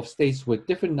combination of states with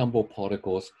different number of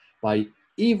particles by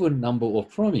even number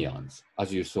of fermions,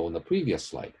 as you saw in the previous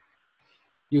slide.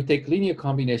 You take linear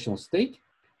combination state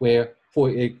where for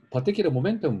a particular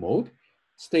momentum mode,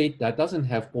 state that doesn't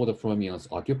have all the fermions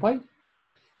occupied,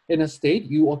 in a state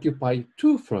you occupy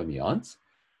two fermions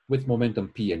with momentum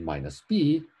p and minus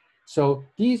p. So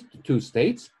these two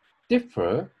states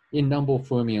differ in number of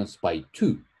fermions by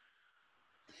 2.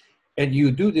 And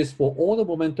you do this for all the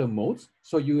momentum modes,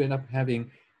 so you end up having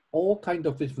all kinds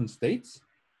of different states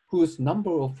whose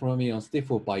number of fermions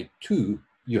differ by 2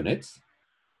 units.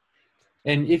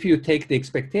 And if you take the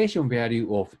expectation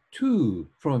value of 2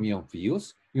 fermion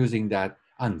fields using that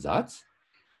ansatz,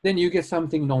 then you get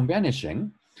something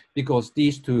non-vanishing, because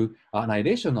these two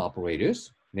annihilation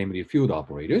operators, namely field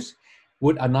operators,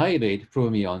 would annihilate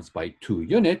fermions by 2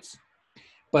 units,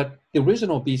 but the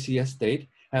original BCS state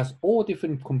has all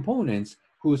different components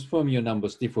whose fermion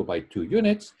numbers differ by 2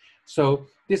 units. So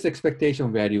this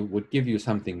expectation value would give you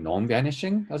something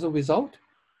non-vanishing as a result.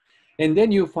 And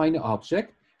then you find an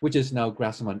object which is now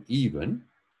Grassmann even.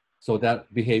 So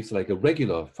that behaves like a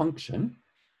regular function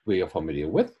we are familiar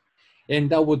with. And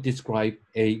that would describe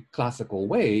a classical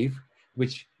wave,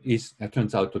 which is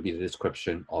turns out to be the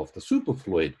description of the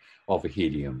superfluid of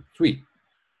helium-3.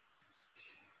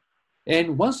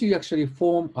 And once you actually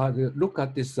look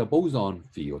at this boson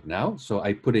field now, so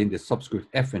I put in the subscript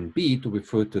F and B to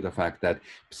refer to the fact that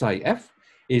psi F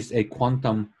is a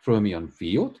quantum fermion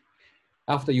field.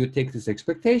 After you take this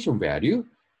expectation value,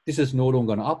 this is no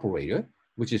longer an operator,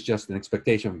 which is just an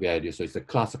expectation value, so it's a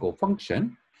classical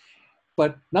function.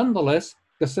 But nonetheless,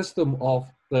 the system of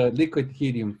the liquid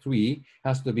helium-3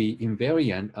 has to be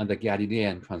invariant under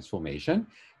Galilean transformation.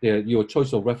 Your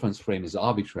choice of reference frame is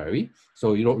arbitrary,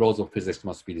 so your laws of physics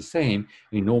must be the same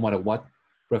no matter what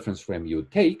reference frame you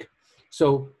take.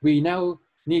 So we now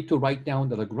need to write down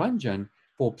the Lagrangian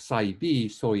for psi b.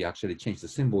 Sorry, actually changed the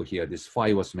symbol here. This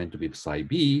phi was meant to be psi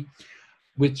b,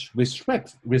 which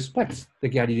respects the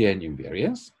Galilean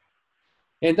invariance.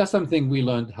 And that's something we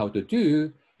learned how to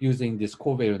do using this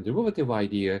covariant derivative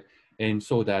idea. And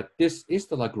so that this is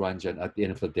the Lagrangian at the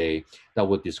end of the day that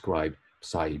would describe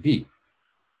psi b.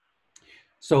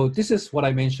 So this is what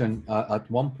I mentioned at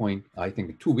one point, I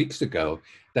think 2 weeks ago,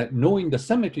 that knowing the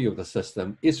symmetry of the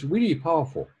system is really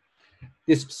powerful.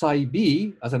 This psi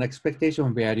b as an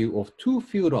expectation value of 2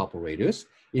 field operators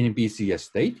in BCS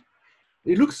state,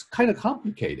 it looks kind of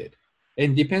complicated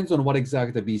and depends on what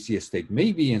exactly the BCS state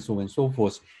may be and so on and so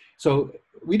forth. So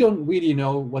we don't really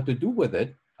know what to do with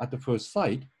it at the first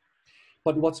sight.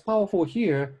 But what's powerful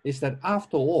here is that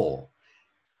after all,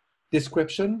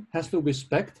 description has to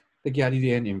respect the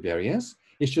Galilean invariance.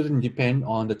 It shouldn't depend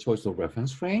on the choice of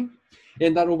reference frame.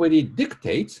 And that already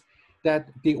dictates that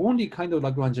the only kind of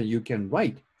Lagrangian you can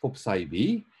write for psi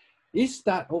b is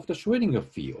that of the Schrödinger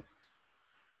field.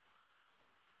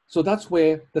 So that's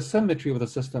where the symmetry of the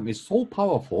system is so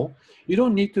powerful. You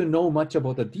don't need to know much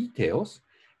about the details.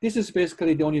 This is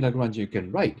basically the only Lagrangian you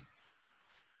can write.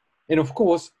 And of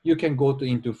course, you can go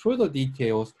into further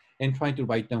details and try to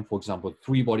write down, for example,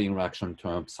 3-body interaction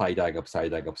term, psi dagger, psi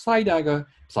dagger, psi dagger,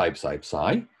 psi, psi,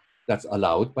 psi. That's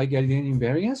allowed by Galilean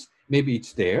invariance. Maybe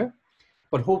it's there,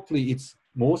 but hopefully it's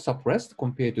more suppressed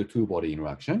compared to 2-body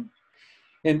interaction.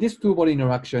 And this 2-body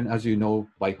interaction, as you know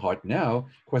by heart now,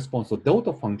 corresponds to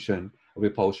delta function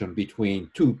repulsion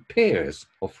between 2 pairs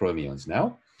of fermions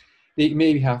now. They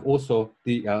may have also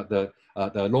the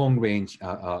long-range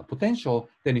potential,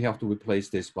 then you have to replace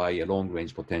this by a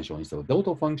long-range potential instead of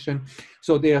delta function.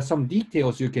 So there are some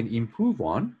details you can improve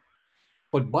on,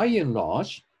 but by and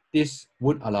large, this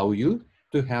would allow you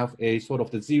to have a sort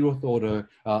of the 0th order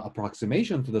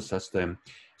approximation to the system.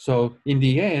 So in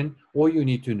the end, all you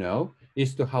need to know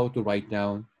is how to write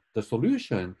down the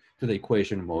solution to the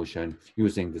equation of motion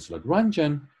using this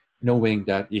Lagrangian, knowing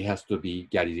that it has to be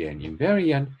Galilean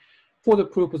invariant for the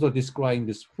purpose of describing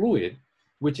this fluid,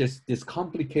 which is this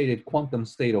complicated quantum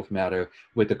state of matter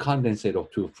with the condensate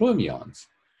of 2 fermions.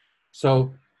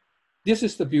 So this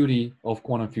is the beauty of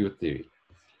quantum field theory.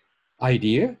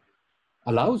 Idea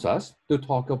allows us to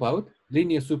talk about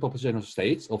linear superposition of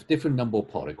states of different number of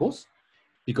particles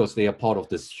because they are part of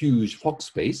this huge Fock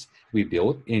space we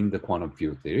built in the quantum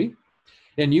field theory.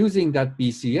 And using that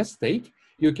BCS state,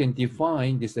 you can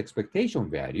define this expectation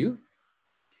value.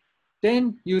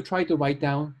 Then you try to write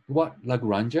down what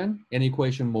Lagrangian and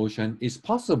equation motion is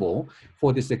possible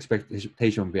for this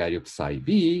expectation value of psi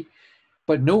b,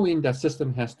 but knowing that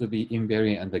system has to be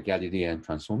invariant under Galilean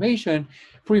transformation,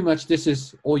 pretty much this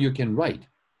is all you can write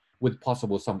with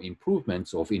possible some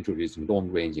improvements of introducing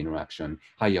long-range interaction,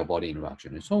 higher body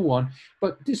interaction, and so on.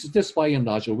 But this by and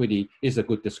large already is a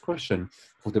good description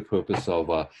for the purpose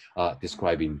of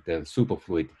describing the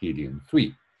superfluid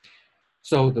helium-3.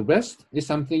 So the rest is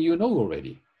something you know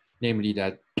already, namely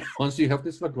that once you have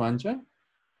this Lagrangian,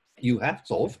 you have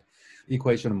solved the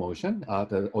equation of motion,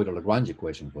 or the Lagrange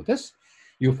equation for this.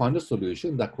 You find a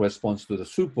solution that corresponds to the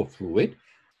superfluid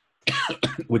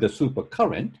with a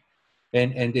supercurrent,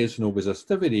 and there's no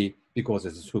resistivity because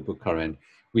it's a supercurrent.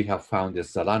 We have found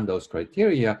this Landau's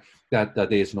criteria that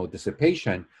there is no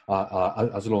dissipation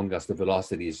as long as the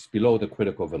velocity is below the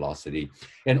critical velocity.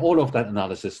 And all of that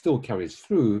analysis still carries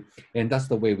through, and that's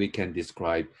the way we can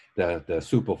describe the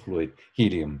superfluid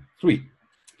helium-3.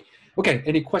 Okay,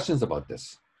 any questions about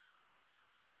this?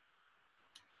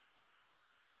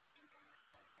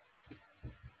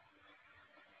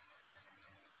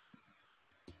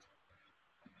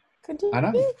 Could you Anna?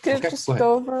 Okay, just go ahead.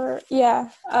 go over, yeah,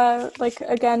 like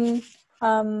again,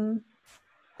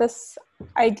 this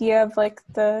idea of like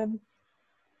the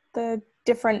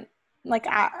different, like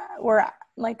we're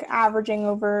like averaging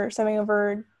over, summing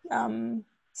over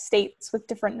states with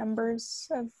different numbers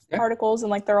of particles,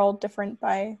 and like they're all different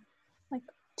by like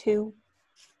 2.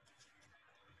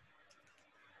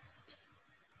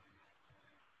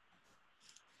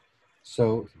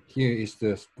 So here is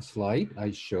the slide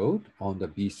I showed on the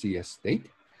BCS state.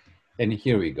 And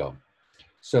here we go.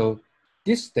 So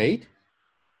this state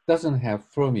doesn't have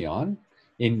fermion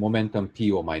in momentum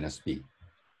P or minus P.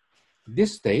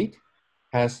 This state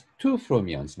has 2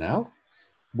 fermions now,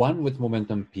 one with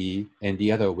momentum P and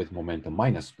the other with momentum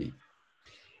minus P.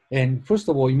 And first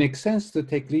of all, it makes sense to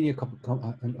take linear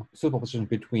superposition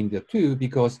between the two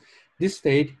because this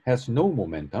state has no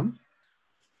momentum.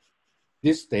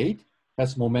 This state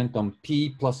has momentum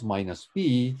P plus minus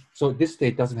P, so this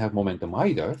state doesn't have momentum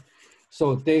either.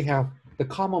 So they have the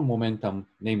common momentum,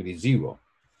 namely 0.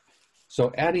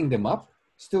 So adding them up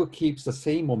still keeps the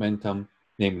same momentum,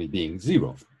 namely being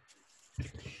 0.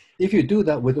 If you do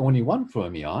that with only one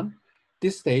fermion,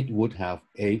 this state would have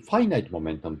a finite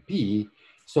momentum P.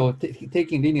 So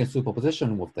taking linear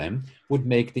superposition with them would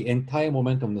make the entire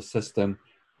momentum of the system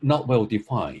not well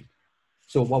defined.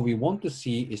 So what we want to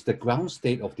see is the ground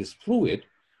state of this fluid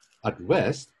at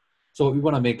rest. So we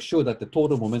want to make sure that the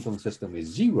total momentum system is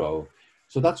 0.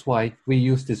 So that's why we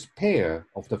use this pair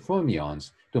of the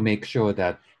fermions to make sure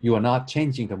that you are not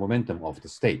changing the momentum of the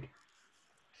state.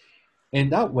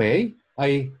 And that way,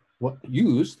 I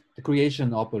used the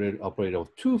creation operator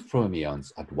of 2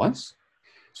 fermions at once.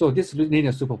 So this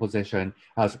linear superposition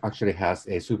actually has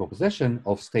a superposition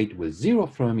of state with 0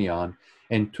 fermion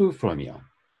and 2 fermion.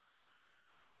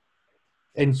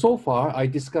 And so far, I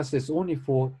discussed this only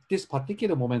for this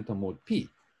particular momentum mode P.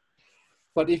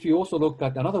 But if you also look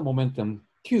at another momentum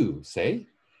Q, say,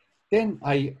 then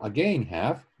I again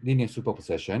have linear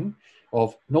superposition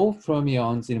of no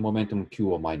fermions in momentum Q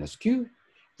or minus Q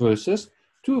versus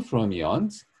 2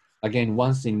 fermions, again,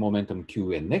 once in momentum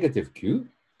Q and negative Q.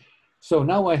 So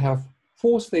now I have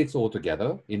 4 states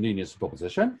altogether in linear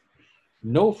superposition,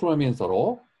 no fermions at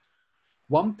all,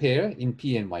 1 pair in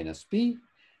P and minus P,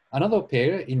 another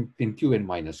pair in Q and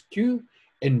minus Q,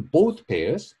 and both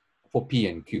pairs for P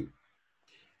and Q.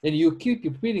 And you keep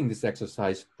repeating this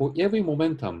exercise for every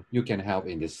momentum you can have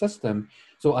in this system.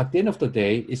 So at the end of the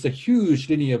day, it's a huge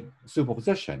linear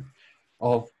superposition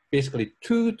of basically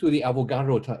 2 to the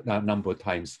Avogadro number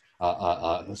times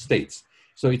states.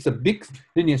 So it's a big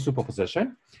linear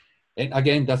superposition. And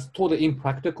again, that's totally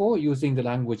impractical using the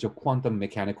language of quantum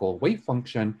mechanical wave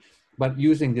function. But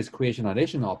using this creation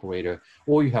annihilation operator,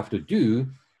 all you have to do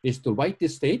is to write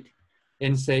this state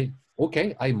and say,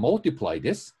 okay, I multiply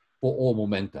this for all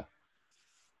momenta.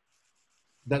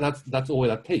 That's all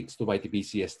that takes to write the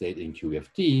BCS state in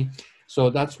QFT. So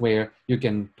that's where you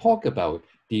can talk about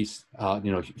these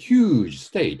huge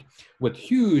state with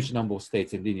huge number of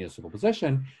states in linear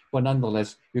superposition, but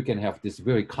nonetheless, you can have this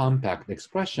very compact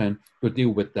expression to deal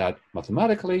with that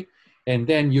mathematically. And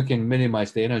then you can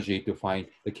minimize the energy to find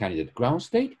the candidate ground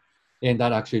state. And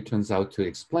that actually turns out to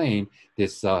explain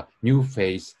this new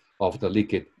phase of the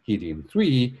liquid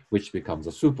helium-3, which becomes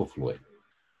a superfluid.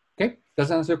 Okay, does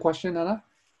that answer your question, Anna?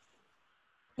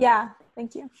 Yeah,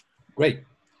 thank you. Great.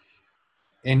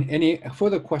 And any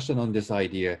further question on this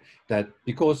idea that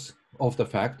because of the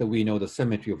fact that we know the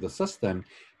symmetry of the system,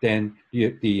 then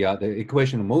the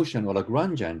equation of motion or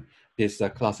Lagrangian, this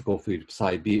classical field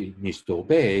psi b needs to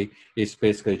obey, is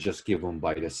basically just given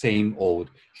by the same old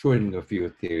Schrodinger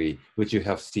field theory, which you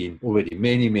have seen already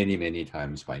many, many, many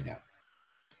times by now.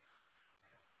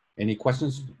 Any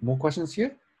questions, more questions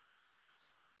here?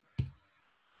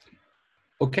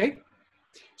 Okay,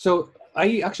 so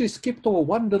I actually skipped over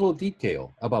one little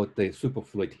detail about the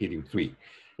superfluid helium-3.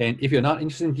 And if you're not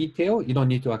interested in detail, you don't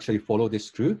need to actually follow this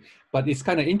through, but it's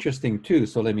kind of interesting too,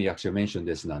 so let me actually mention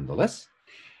this nonetheless.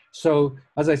 So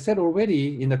as I said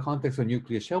already in the context of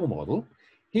nuclear shell model,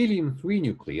 helium-3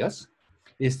 nucleus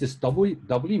is this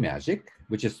doubly magic,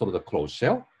 which is sort of the closed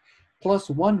shell, plus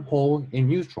 1 hole in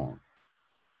neutron.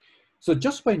 So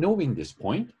just by knowing this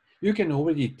point, you can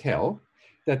already tell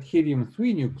that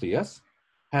helium-3 nucleus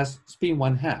has spin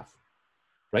 1/2,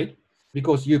 right?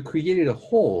 Because you created a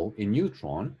hole in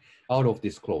neutron out of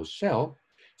this closed shell.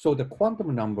 So the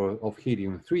quantum number of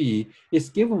helium-3 is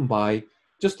given by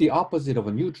just the opposite of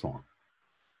a neutron.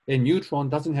 A neutron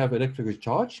doesn't have electrical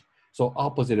charge, so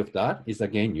opposite of that is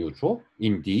again neutral.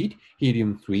 Indeed,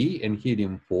 helium-3 and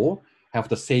helium-4 have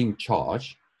the same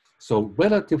charge. So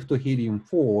relative to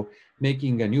helium-4,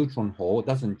 making a neutron hole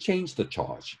doesn't change the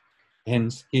charge.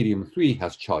 Hence, helium-3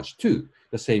 has charge 2,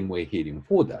 the same way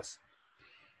helium-4 does.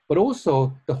 But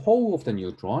also, the hole of the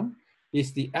neutron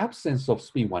is the absence of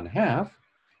spin 1/2.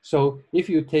 So if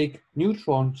you take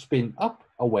neutron spin up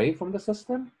away from the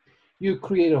system, you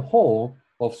create a hole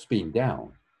of spin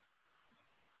down.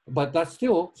 But that's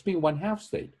still spin 1/2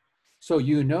 state. So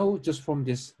you know just from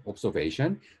this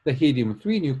observation, the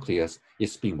helium-3 nucleus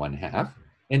is spin 1/2,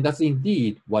 and that's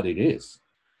indeed what it is.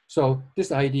 So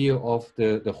this idea of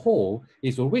the hole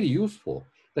is already useful,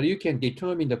 that you can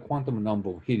determine the quantum number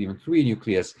of helium-3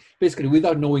 nucleus basically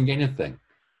without knowing anything.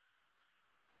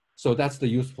 So that's the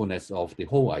usefulness of the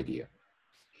hole idea.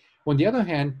 On the other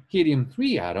hand,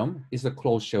 helium-3 atom is a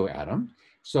closed shell atom.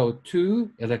 So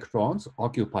 2 electrons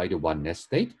occupy the oneness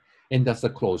state, and that's a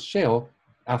closed shell.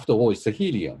 After all, it's a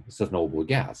helium, it's a noble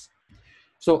gas.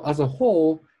 So as a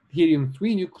whole,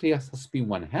 helium-3 nucleus has spin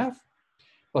 1/2,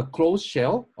 but closed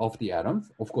shell of the atom,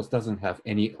 of course, doesn't have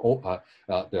any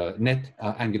the net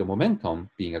angular momentum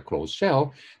being a closed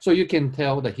shell. So you can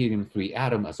tell the helium-3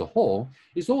 atom as a whole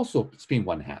is also spin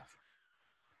 1/2.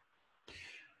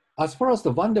 As far as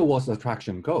the van der Waals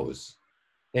attraction goes,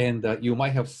 and you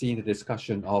might have seen the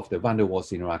discussion of the van der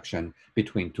Waals interaction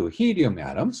between 2 helium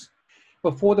atoms,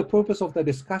 but for the purpose of the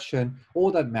discussion,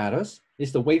 all that matters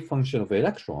is the wave function of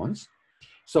electrons.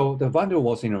 So the van der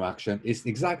Waals interaction is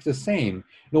exactly the same,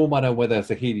 no matter whether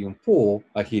it's a helium-4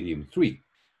 or helium-3.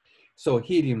 So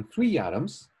helium-3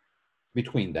 atoms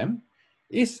between them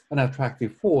is an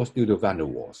attractive force due to van der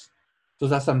Waals. So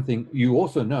that's something you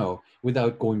also know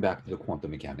without going back to the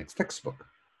quantum mechanics textbook.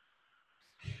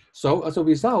 So as a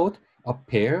result, a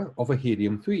pair of a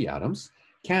helium-3 atoms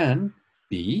can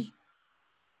be,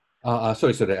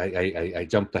 I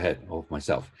jumped ahead of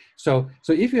myself. So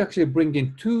if you actually bring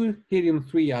in 2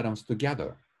 helium-3 atoms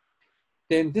together,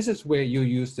 then this is where you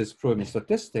use this Fermi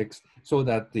statistics so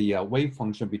that the wave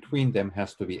function between them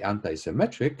has to be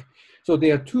anti-symmetric. So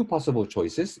there are 2 possible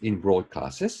choices in broad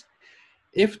classes.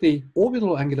 If the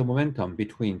orbital angular momentum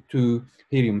between 2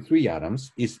 helium-3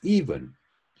 atoms is even,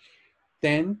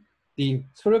 then the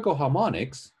spherical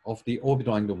harmonics of the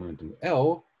orbital angular momentum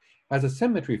L has a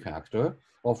symmetry factor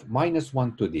of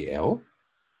 -1 to the L.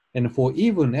 And for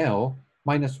even L,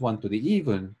 -1 to the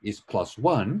even is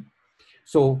 +1.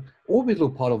 So orbital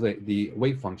part of the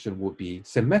wave function would be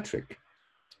symmetric.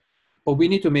 But we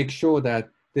need to make sure that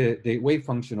the wave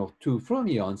function of 2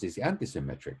 fermions is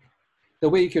antisymmetric. The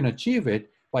way you can achieve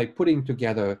it by putting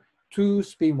together 2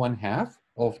 spin 1/2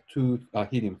 of 2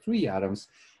 helium-3 atoms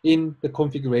in the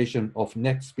configuration of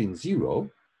net spin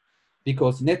 0,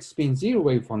 because net spin 0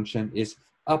 wave function is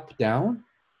up, down,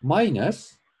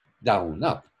 minus down,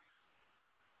 up.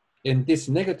 And this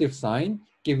negative sign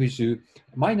gives you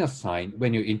minus sign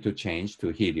when you interchange to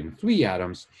helium-3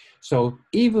 atoms. So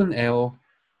even L,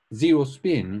 0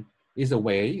 spin is a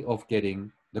way of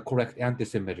getting the correct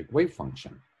antisymmetric wave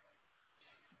function.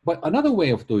 But another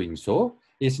way of doing so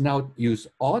is now use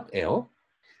odd L.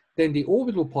 Then the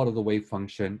orbital part of the wave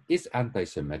function is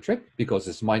antisymmetric because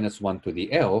it's -1 to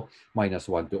the L,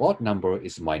 -1 to odd number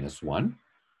is -1.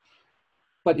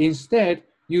 But instead,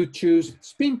 you choose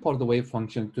spin part of the wave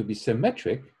function to be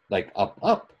symmetric, like up,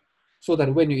 up, so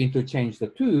that when you interchange the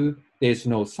 2, there's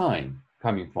no sign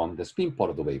coming from the spin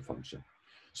part of the wave function.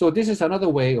 So this is another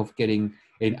way of getting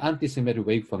an antisymmetric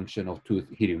wave function of 2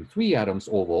 helium-3 atoms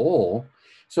overall.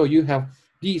 So you have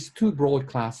these 2 broad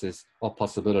classes of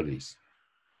possibilities.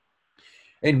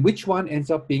 And which one ends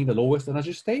up being the lowest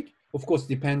energy state? Of course,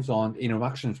 depends on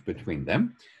interactions between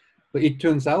them. But it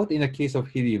turns out in the case of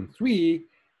helium-3,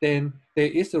 then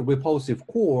there is a repulsive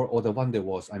core, or the van der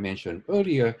Waals I mentioned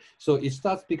earlier. So it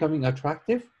starts becoming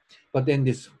attractive, but then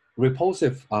this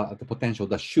repulsive the potential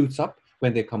that shoots up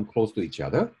when they come close to each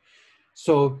other.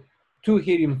 So 2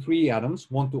 helium-3 atoms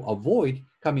want to avoid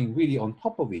coming really on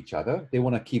top of each other. They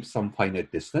want to keep some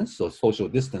finite distance. So social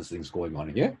distancing is going on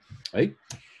here, right?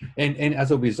 And as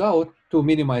a result, to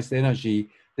minimize the energy,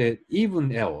 the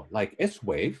even L, like S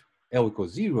wave, L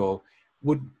equals 0,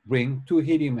 would bring 2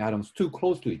 helium atoms too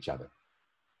close to each other.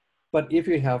 But if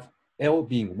you have L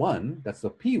being 1, that's a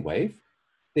P wave,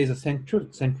 there's a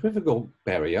centrifugal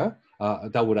barrier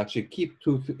that would actually keep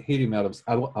 2 helium atoms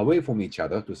away from each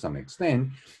other to some extent,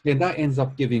 and that ends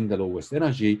up giving the lowest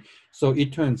energy. So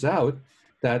it turns out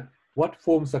that what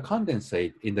forms a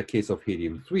condensate in the case of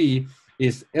helium-3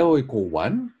 is L equal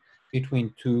 1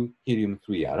 between 2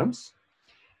 helium-3 atoms,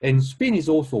 and spin is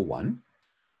also 1.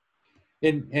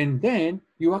 And then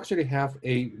you actually have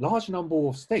a large number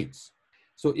of states.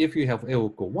 So if you have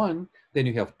L equal 1, then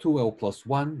you have 2L plus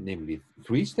 1, namely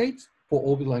 3 states for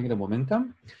orbital angular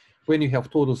momentum. When you have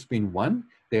total spin 1,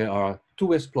 there are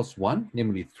 2S plus 1,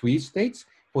 namely 3 states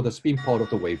for the spin part of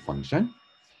the wave function.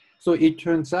 So it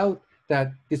turns out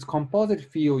that this composite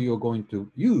field you're going to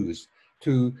use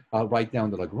to write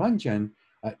down the Lagrangian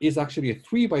is actually a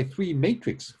 3x3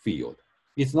 matrix field.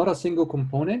 It's not a single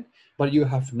component, but you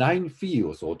have 9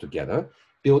 fields altogether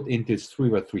built into this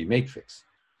 3x3 matrix.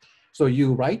 So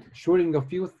you write Schrodinger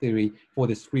field theory for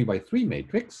this 3x3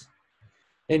 matrix.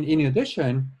 And in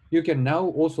addition, you can now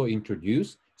also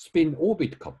introduce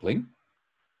spin-orbit coupling,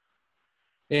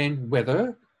 and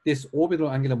whether this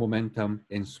orbital angular momentum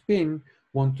and spin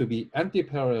want to be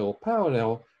antiparallel or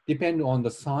parallel depend on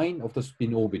the sign of the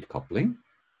spin-orbit coupling.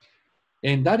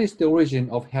 And that is the origin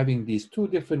of having these 2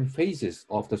 different phases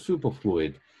of the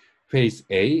superfluid, phase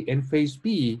A and phase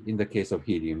B in the case of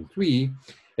helium-3.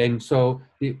 And so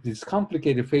this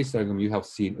complicated phase diagram you have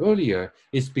seen earlier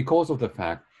is because of the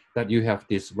fact that you have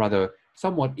this rather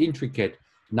somewhat intricate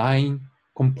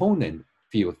 9-component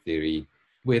field theory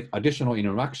with additional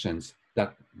interactions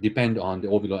that depend on the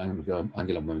orbital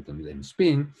angular momentum and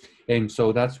spin. And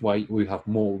so that's why we have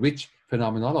more rich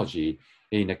phenomenology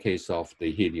in the case of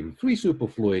the helium-3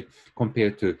 superfluid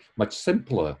compared to much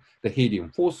simpler, the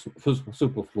helium-4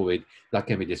 superfluid that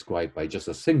can be described by just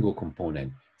a single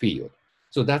component field.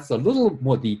 So that's a little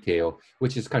more detail,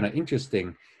 which is kind of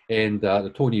interesting. And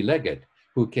Tony Leggett,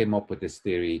 who came up with this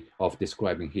theory of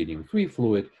describing helium-3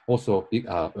 fluid, also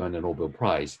earned a Nobel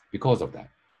Prize because of that.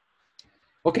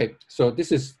 Okay, so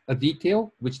this is a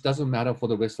detail which doesn't matter for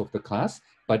the rest of the class,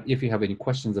 but if you have any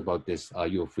questions about this,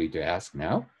 you're free to ask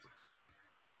now.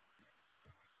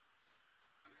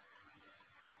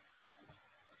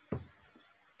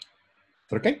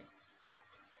 Okay.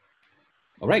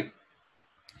 All right.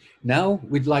 Now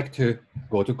we'd like to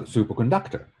go to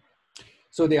superconductor.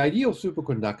 So the idea of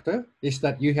superconductor is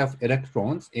that you have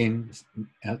electrons in,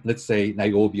 let's say,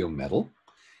 niobium metal.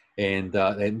 And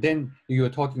then you're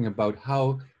talking about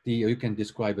how you can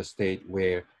describe a state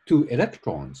where 2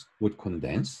 electrons would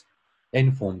condense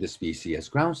and form this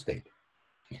BCS ground state.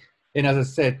 And as I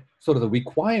said, sort of the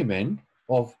requirement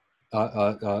of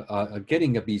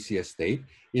getting a BCS state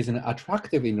is an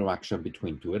attractive interaction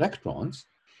between 2 electrons,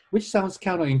 which sounds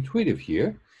counterintuitive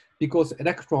here because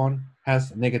electron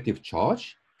has negative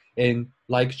charge and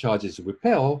like charges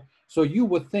repel. So you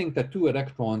would think that 2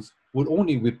 electrons would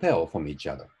only repel from each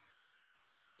other.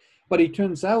 But it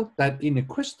turns out that in a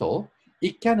crystal,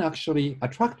 it can actually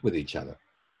attract with each other.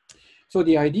 So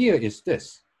the idea is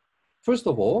this. First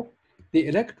of all, the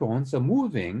electrons are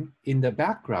moving in the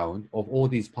background of all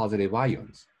these positive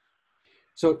ions.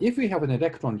 So if we have an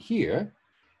electron here,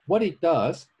 what it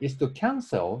does is to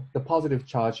cancel the positive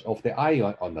charge of the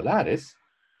ion on the lattice.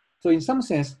 So in some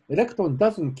sense, electron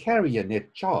doesn't carry a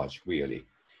net charge really,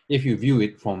 if you view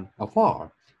it from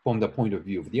afar, from the point of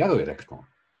view of the other electron.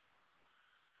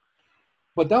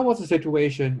 But that was a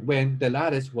situation when the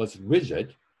lattice was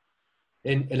rigid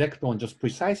and electron just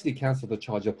precisely cancel the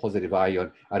charge of positive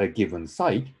ion at a given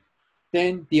site,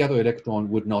 then the other electron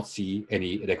would not see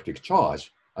any electric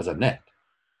charge as a net.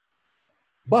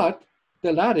 But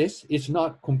the lattice is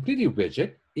not completely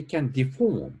rigid. It can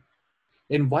deform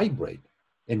and vibrate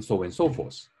and so on and so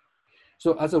forth.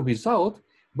 So as a result,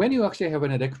 when you actually have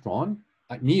an electron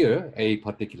near a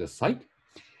particular site,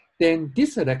 then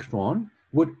this electron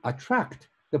would attract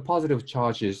the positive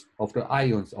charges of the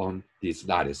ions on these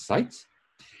lattice sites.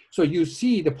 So you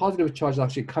see the positive charge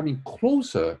actually coming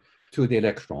closer to the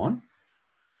electron,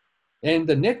 and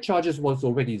the net charges was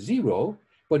already 0,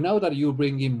 but now that you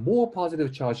bring in more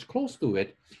positive charge close to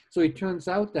it, so it turns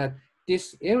out that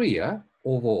this area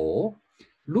overall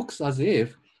looks as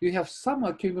if you have some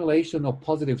accumulation of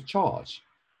positive charge.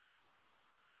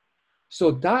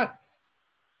 So that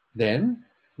then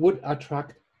would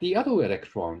attract the other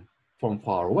electron from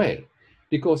far away,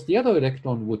 because the other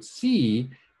electron would see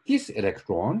this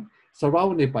electron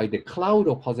surrounded by the cloud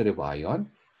of positive ion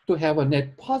to have a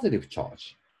net positive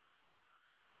charge.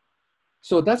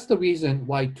 So that's the reason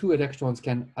why 2 electrons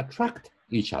can attract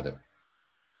each other.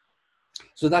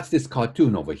 So that's this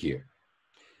cartoon over here.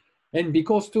 And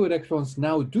because 2 electrons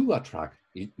now do attract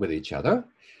with each other,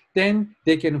 then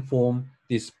they can form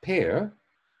this pair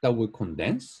that will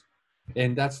condense.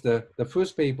 And that's the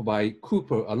first paper by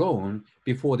Cooper alone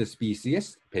before this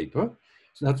BCS paper.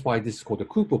 So that's why this is called the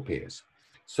Cooper pairs.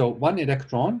 So 1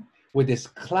 electron with this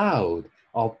cloud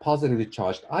of positively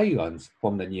charged ions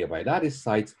from the nearby lattice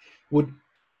sites would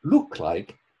look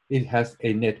like it has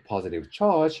a net positive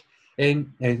charge,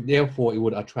 and therefore it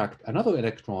would attract another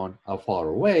electron far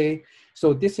away.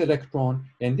 So this electron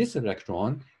and this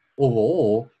electron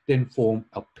overall then form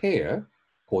a pair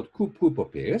called Cooper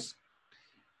pairs.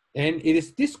 And it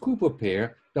is this Cooper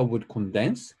pair that would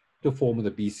condense to form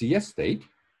the BCS state.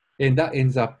 And that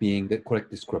ends up being the correct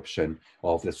description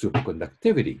of the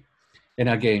superconductivity. And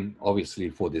again, obviously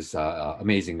for this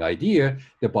amazing idea,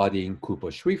 the Bardeen, Cooper,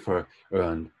 Schrieffer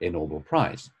earned a Nobel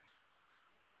Prize.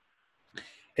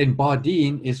 And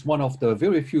Bardeen is one of the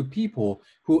very few people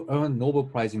who earned Nobel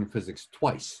Prize in physics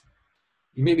twice.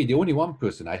 He may be the only one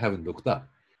person I haven't looked up.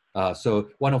 So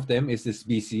one of them is this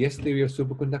BCS theory of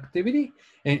superconductivity,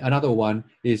 and another one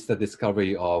is the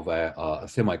discovery of a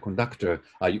semiconductor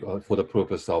for the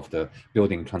purpose of the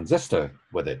building transistor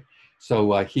with it. So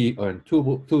he earned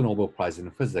two Nobel Prizes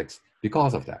in physics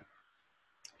because of that.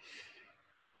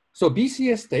 So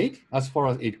BCS state, as far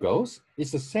as it goes,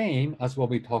 is the same as what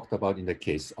we talked about in the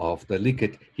case of the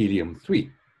liquid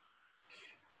helium-3.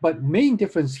 But main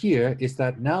difference here is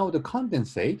that now the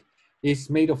condensate is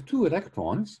made of 2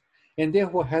 electrons and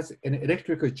therefore has an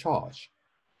electrical charge.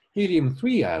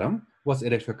 Helium-3 atom was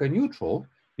electrically neutral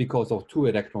because of 2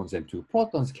 electrons and 2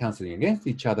 protons canceling against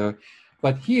each other.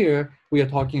 But here we are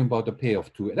talking about a pair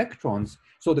of 2 electrons,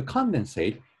 so the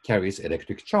condensate carries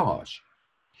electric charge.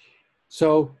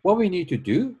 So what we need to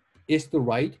do is to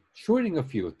write Schrödinger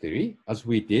field theory, as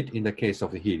we did in the case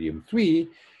of the helium-3,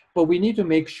 but we need to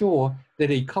make sure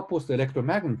that it couples the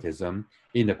electromagnetism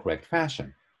in the correct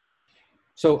fashion.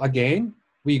 So again,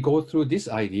 we go through this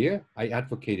idea I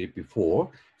advocated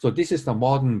before. So this is the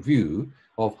modern view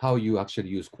of how you actually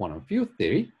use quantum field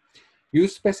theory. You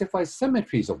specify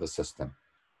symmetries of the system.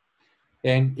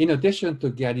 And in addition to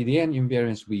Galilean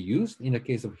invariance we used in the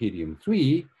case of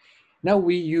helium-3, now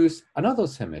we use another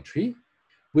symmetry,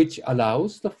 which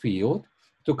allows the field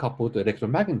to couple to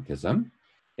electromagnetism.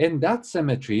 And that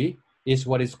symmetry is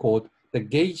what is called the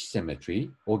gauge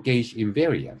symmetry or gauge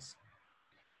invariance.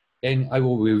 And I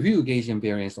will review gauge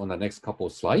invariance on the next couple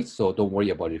of slides, so don't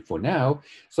worry about it for now.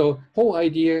 So whole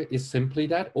idea is simply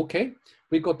that, okay,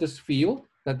 we got this field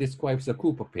that describes the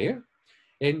Cooper pair,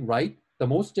 and write the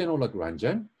most general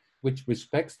Lagrangian, which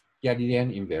respects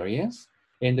Galilean invariance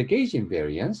and the gauge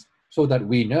invariance, so that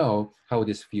we know how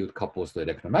this field couples to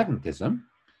electromagnetism.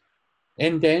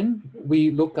 And then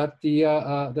we look at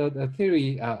the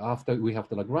theory after we have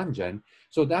the Lagrangian.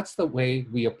 So that's the way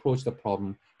we approach the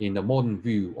problem in the modern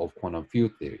view of quantum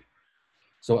field theory.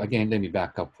 So again, let me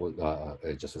back up for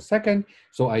just a second.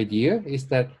 So idea is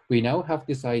that we now have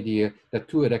this idea that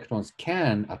 2 electrons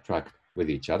can attract with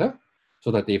each other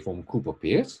so that they form Cooper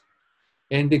pairs.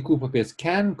 And the Cooper pairs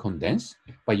can condense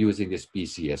by using this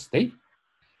BCS state.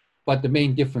 But the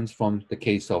main difference from the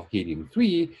case of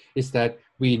helium-3 is that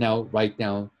we now write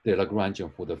down the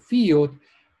Lagrangian for the field,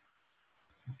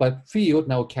 but field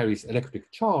now carries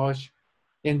electric charge,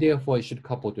 and therefore it should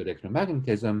couple to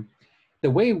electromagnetism.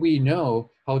 The way we know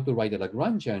how to write the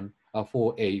Lagrangian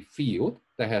for a field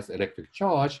that has electric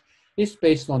charge is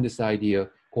based on this idea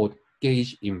called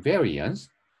gauge invariance.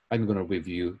 I'm going to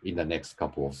review in the next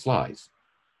couple of slides.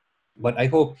 But I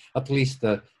hope at least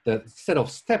the set of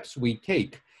steps we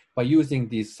take by using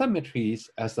these symmetries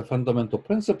as the fundamental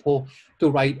principle to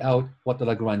write out what the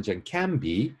Lagrangian can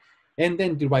be, and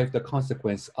then derive the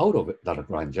consequence out of the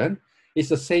Lagrangian, is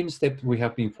the same step we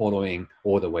have been following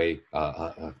all the way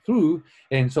through.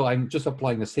 And so I'm just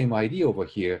applying the same idea over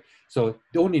here. So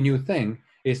the only new thing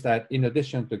is that in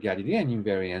addition to Galilean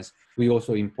invariance, we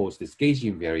also impose this gauge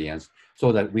invariance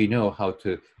so that we know how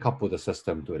to couple the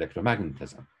system to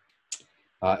electromagnetism.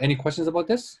 Any questions about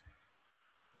this?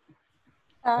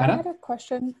 I had a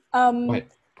question. I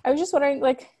was just wondering,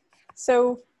 like,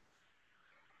 so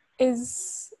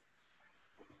is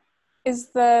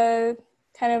the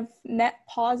kind of net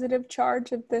positive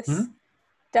charge of this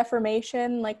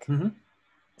deformation like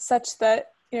such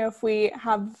that, you know, if we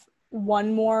have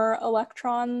one more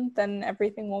electron, then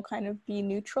everything will kind of be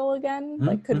neutral again?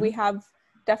 Like, could we have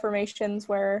deformations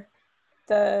where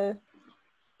the,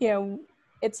 you know,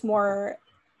 it's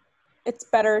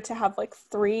better to have like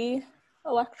 3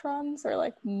 electrons or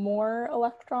like more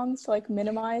electrons to like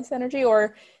minimize energy,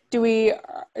 or do we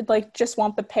like just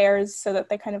want the pairs so that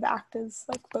they kind of act as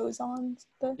like bosons?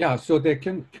 Yeah, so there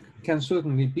can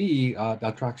certainly be the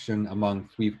attraction among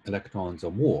 3 electrons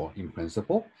or more in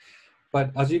principle, but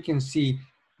as you can see,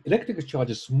 electric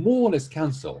charges more or less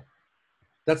cancel.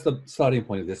 That's the starting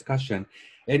point of discussion.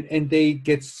 And they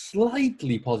get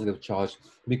slightly positive charge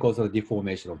because of the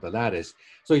deformation of the lattice.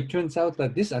 So it turns out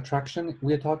that this attraction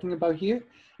we're talking about here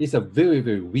is a very,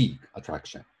 very weak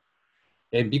attraction.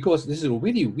 And because this is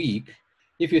really weak,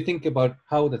 if you think about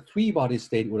how the 3-body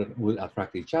state would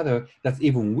attract each other, that's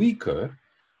even weaker.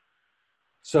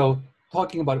 So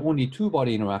talking about only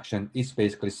 2-body interaction is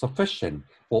basically sufficient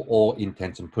for all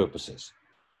intents and purposes.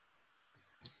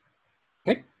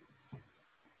 Okay.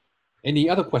 Any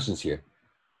other questions here?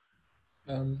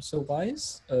 So why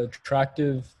is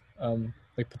attractive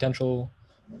like potential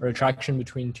or attraction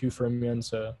between two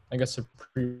fermions, I guess, a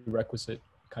prerequisite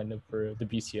kind of for the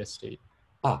BCS state?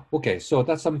 Okay, so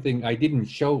that's something I didn't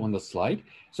show on the slide.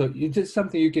 So it is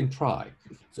something you can try.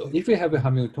 So if you have a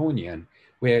Hamiltonian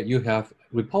where you have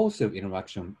repulsive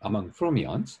interaction among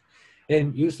fermions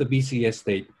and use the BCS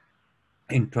state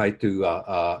and try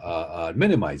to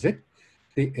minimize it,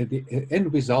 the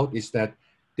end result is that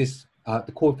this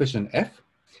the coefficient F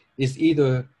is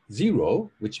either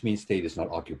 0, which means state is not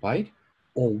occupied,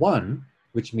 or 1,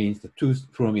 which means the two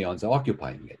fermions are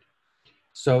occupying it.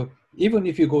 So even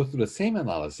if you go through the same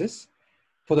analysis,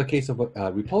 for the case of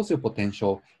a repulsive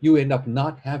potential, you end up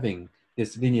not having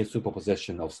this linear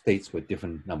superposition of states with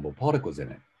different number of particles in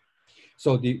it.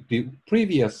 So the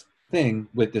previous thing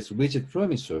with this rigid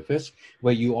Fermi surface,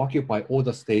 where you occupy all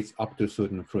the states up to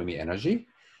certain Fermi energy,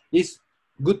 is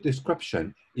good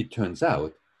description, it turns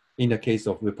out, in the case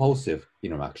of repulsive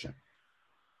interaction.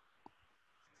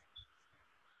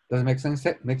 Does it make sense?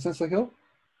 Make sense, Sahil?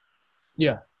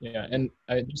 Yeah. And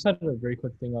I just had a very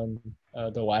quick thing on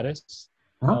the lattice.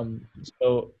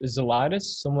 So is the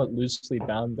lattice somewhat loosely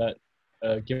bound that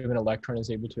a given electron is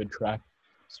able to attract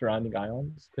surrounding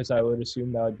ions? Because I would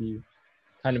assume that would be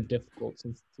kind of difficult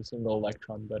since it's a single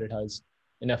electron, but it has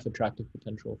enough attractive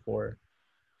potential for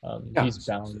these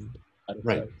bound lattice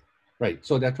sites. Right.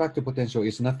 So the attractive potential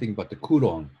is nothing but the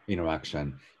Coulomb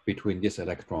interaction between this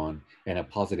electron and a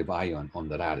positive ion on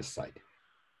the lattice side.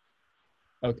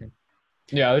 Okay.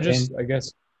 Yeah, I would just, I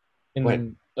guess,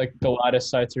 in like the lattice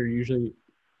sites are usually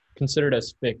considered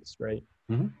as fixed, right?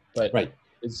 Mm-hmm. But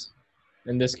is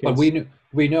in this case. But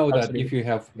we know that if you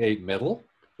have a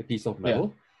piece of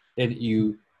metal, and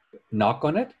you knock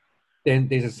on it, then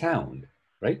there's a sound,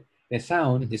 right? The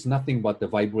sound is nothing but the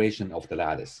vibration of the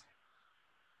lattice.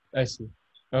 I see.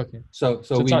 Okay. So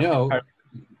we know,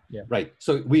 right?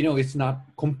 So we know it's not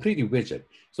completely rigid.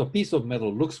 So a piece of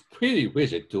metal looks pretty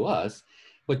rigid to us,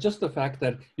 but just the fact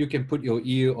that you can put your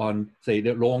ear on, say,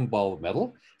 the long bar of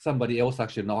metal, somebody else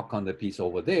actually knock on the piece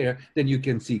over there, then you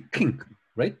can see clink,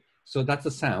 right? So that's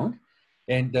a sound.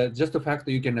 And just the fact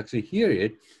that you can actually hear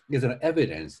it is an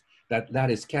evidence that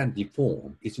lattice can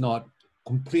deform. It's not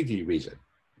completely rigid.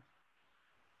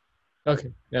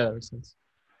 Okay, yeah, that makes sense.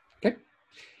 Okay.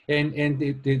 And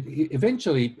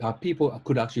eventually, people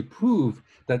could actually prove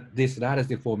that this lattice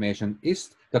deformation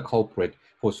is the culprit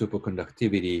for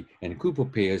superconductivity and Cooper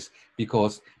pairs,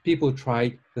 because people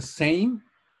tried the same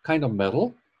kind of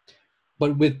metal,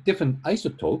 but with different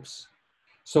isotopes,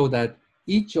 so that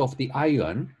each of the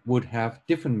ion would have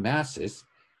different masses,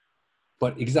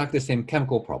 but exactly the same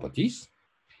chemical properties.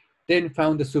 Then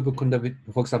found the superconductivity,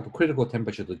 for example, critical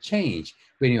temperature to change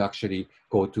when you actually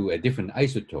go to a different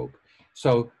isotope.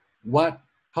 So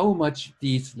how much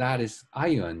these lattice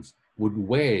ions would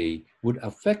weigh would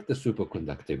affect the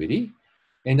superconductivity.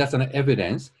 And that's an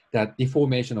evidence that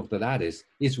deformation of the lattice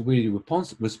is really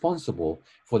responsible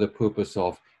for the purpose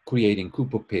of creating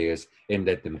Cooper pairs and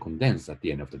let them condense at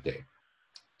the end of the day.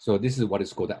 So this is what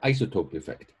is called the isotope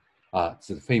effect. It's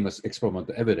the famous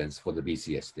experimental evidence for the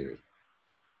BCS theory.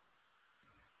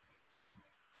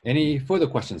 Any further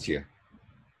questions here?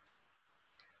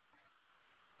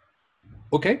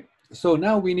 Okay, so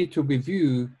now we need to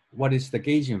review what is the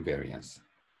gauge invariance.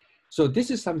 So this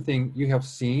is something you have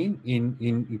seen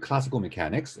in classical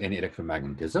mechanics and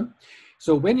electromagnetism.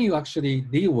 So when you actually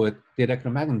deal with the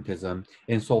electromagnetism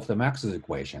and solve the Maxwell's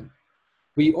equation,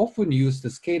 we often use the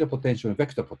scalar potential and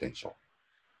vector potential,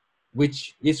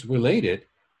 which is related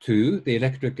to the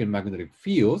electric and magnetic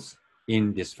fields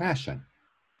in this fashion.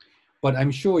 But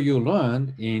I'm sure you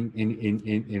learned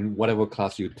in whatever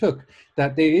class you took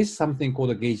that there is something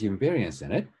called a gauge invariance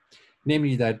in it,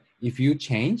 namely that if you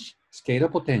change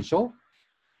scalar potential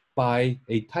by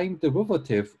a time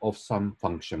derivative of some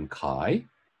function chi,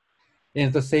 and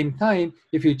at the same time,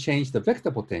 if you change the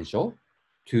vector potential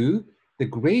to the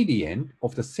gradient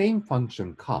of the same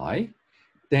function chi,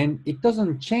 then it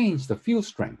doesn't change the field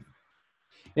strength.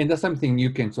 And that's something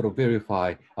you can sort of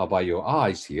verify by your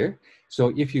eyes here.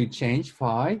 So if you change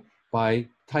phi by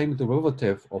time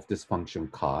derivative of this function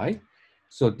chi,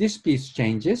 so this piece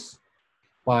changes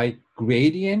by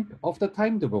gradient of the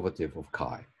time derivative of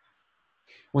chi.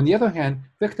 On the other hand,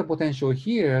 vector potential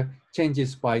here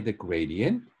changes by the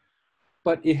gradient,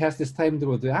 but it has this time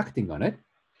derivative acting on it.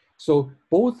 So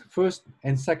both first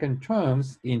and second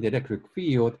terms in the electric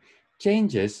field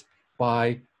changes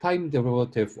by time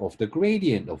derivative of the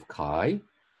gradient of chi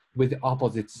with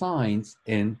opposite signs,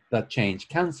 and that change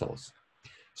cancels.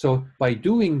 So by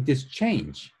doing this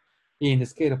change in the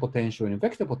scalar potential and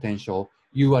vector potential,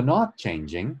 you are not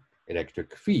changing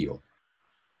electric field.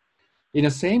 In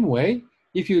the same way,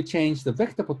 if you change the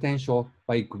vector potential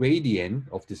by gradient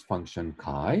of this function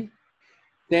chi,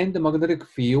 then the magnetic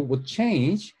field would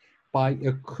change by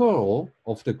a curl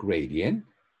of the gradient.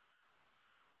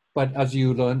 But as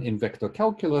you learn in vector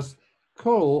calculus,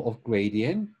 curl of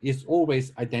gradient is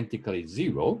always identically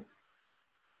 0,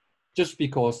 just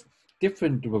because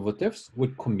different derivatives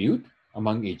would commute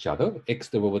among each other, x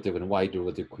derivative and y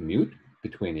derivative commute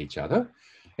between each other,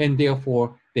 and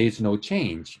therefore there is no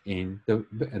change in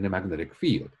the magnetic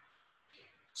field.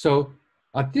 So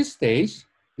at this stage,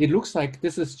 it looks like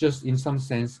this is just in some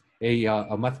sense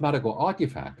a mathematical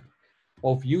artifact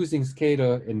of using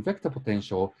scalar and vector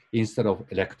potential instead of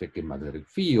electric and magnetic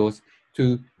fields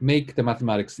to make the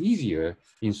mathematics easier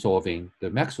in solving the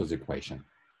Maxwell's equation.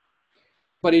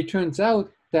 But it turns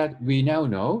out that we now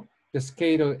know the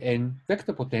scalar and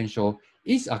vector potential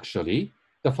is actually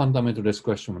the fundamental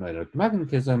description of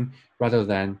electromagnetism rather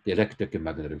than the electric and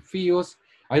magnetic fields.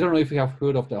 I don't know if you have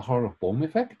heard of the Harlow-Bohm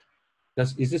effect.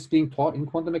 Is this being taught in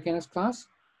quantum mechanics class?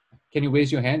 Can you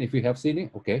raise your hand if you have seen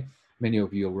it? Okay, many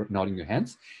of you are nodding your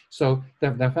hands. So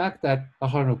the fact that a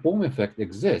Harlow-Bohm effect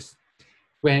exists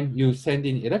when you send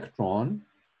in electron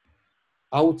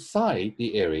outside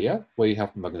the area where you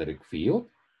have the magnetic field,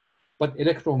 but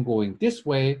electron going this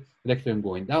way, electron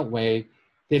going that way,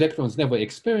 the electrons never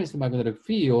experience the magnetic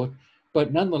field,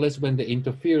 but nonetheless, when they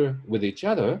interfere with each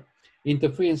other,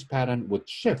 interference pattern would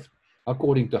shift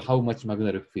according to how much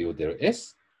magnetic field there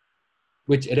is,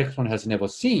 which electron has never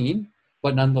seen,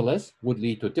 but nonetheless would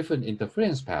lead to a different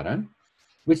interference pattern,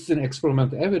 which is an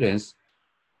experimental evidence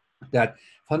that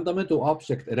fundamental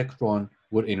object electron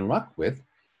would interact with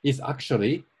is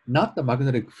actually not the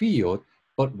magnetic field,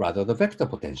 but rather the vector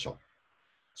potential.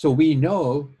 So we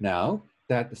know now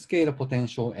that the scalar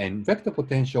potential and vector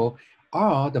potential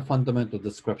are the fundamental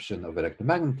description of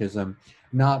electromagnetism,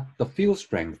 not the field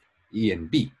strength E and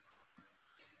B.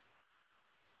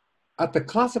 At the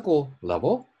classical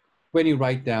level, when you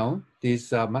write down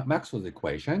this Maxwell's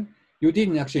equation, you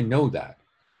didn't actually know that.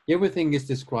 Everything is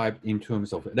described in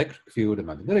terms of electric field and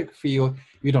magnetic field.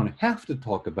 You don't have to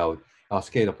talk about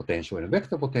scalar potential and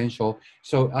vector potential.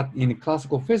 So in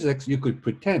classical physics, you could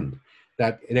pretend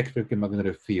that electric and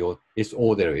magnetic field is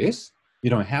all there is. You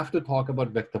don't have to talk about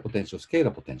vector potential,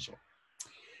 scalar potential.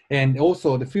 And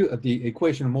also the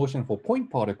equation of motion for point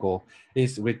particle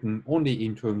is written only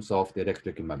in terms of the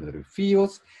electric and magnetic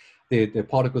fields. The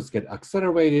particles get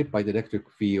accelerated by the electric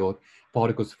field.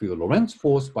 Particles feel Lorentz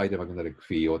force by the magnetic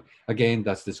field. Again,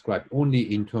 that's described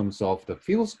only in terms of the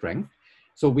field strength.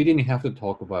 So we didn't have to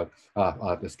talk about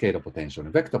the scalar potential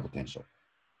and vector potential.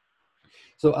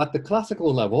 So at the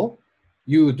classical level,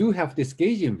 you do have this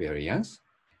gauge invariance,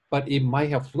 but it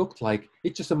might have looked like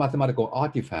it's just a mathematical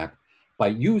artifact by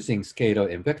using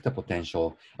scalar and vector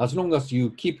potential. As long as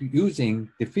you keep using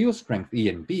the field strength E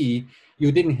and B,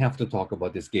 you didn't have to talk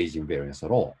about this gauge invariance at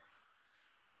all.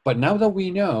 But now that we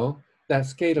know that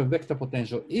scalar vector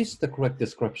potential is the correct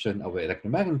description of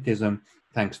electromagnetism,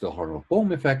 thanks to the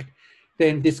Harlow-Bohm effect,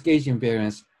 then this gauge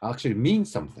invariance actually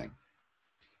means something.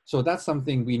 So that's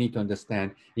something we need to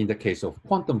understand in the case of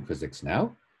quantum physics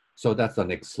now. So that's the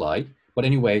next slide. But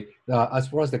anyway, as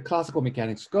far as the classical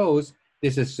mechanics goes,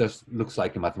 this is just looks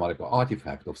like a mathematical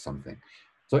artifact of something.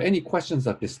 So any questions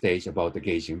at this stage about the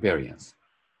gauge invariance?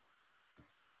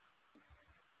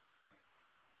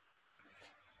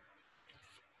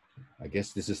 I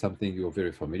guess this is something you're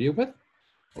very familiar with.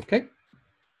 Okay.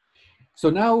 So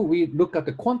now we look at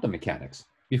the quantum mechanics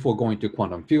before going to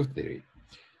quantum field theory.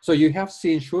 So you have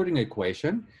seen Schrödinger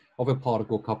equation of a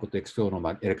particle coupled to external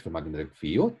electromagnetic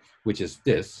field, which is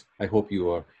this. I hope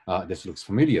you are, this looks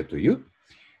familiar to you.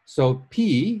 So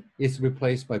P is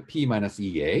replaced by P minus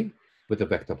EA with the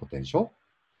vector potential.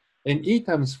 And E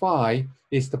times phi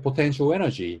is the potential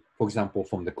energy, for example,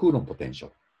 from the Coulomb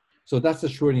potential. So that's the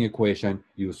Schrödinger equation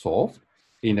you solved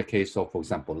in the case of, for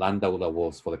example, Landau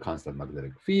levels for the constant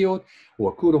magnetic field,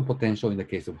 or Coulomb potential in the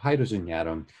case of hydrogen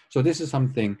atom. So this is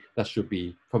something that should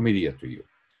be familiar to you.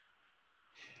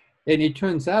 And it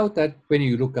turns out that when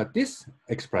you look at this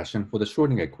expression for the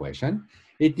Schrödinger equation,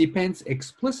 it depends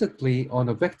explicitly on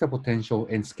the vector potential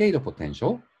and scalar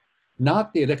potential,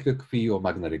 not the electric field or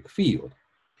magnetic field.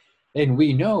 And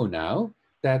we know now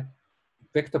that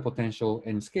vector potential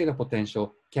and scalar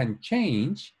potential can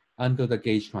change under the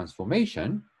gauge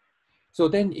transformation. So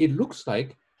then it looks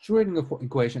like Schrödinger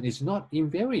equation is not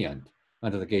invariant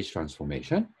under the gauge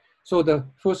transformation. So the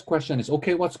first question is,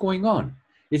 okay, what's going on?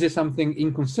 Is it something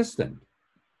inconsistent?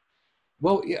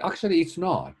 Well, actually it's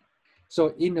not.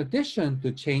 So in addition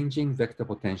to changing vector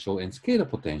potential and scalar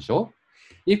potential,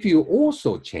 if you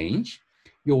also change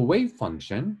your wave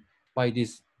function by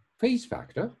this phase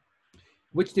factor,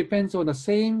 which depends on the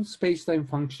same spacetime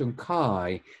function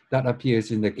chi that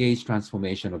appears in the gauge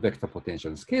transformation of vector potential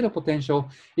and scalar potential,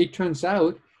 it turns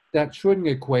out that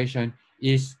Schrodinger equation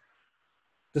is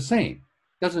the same,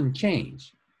 doesn't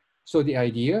change. So the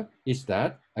idea is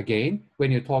that, again,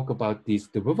 when you talk about these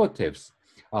derivatives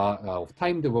of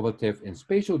time derivative and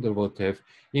spatial derivative,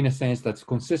 in a sense that's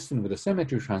consistent with the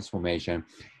symmetry transformation,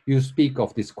 you speak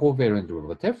of this covariant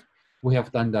derivative. We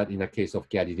have done that in the case of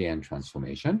Galilean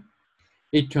transformation.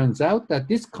 It turns out that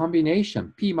this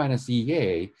combination, P minus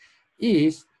EA,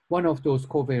 is one of those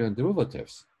covariant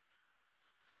derivatives.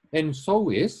 And so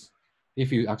is,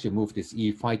 if you actually move this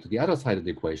E phi to the other side of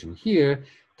the equation here,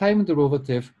 time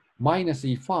derivative minus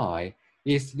E phi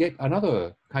is yet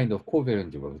another kind of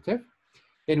covariant derivative.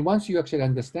 And once you actually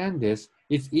understand this,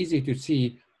 it's easy to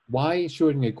see why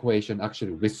Schrodinger equation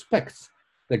actually respects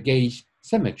the gauge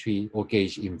symmetry or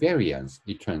gauge invariance,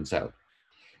 it turns out.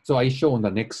 So I show on the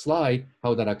next slide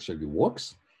how that actually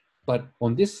works. But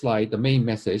on this slide, the main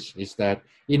message is that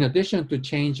in addition to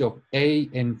change of A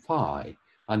and phi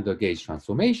under gauge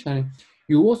transformation,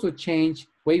 you also change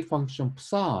wave function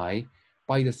psi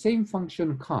by the same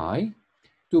function chi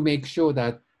to make sure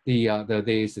that there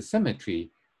is a symmetry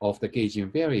of the gauge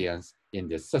invariance in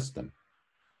this system.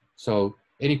 So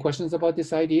any questions about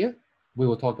this idea? We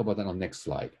will talk about that on the next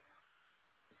slide.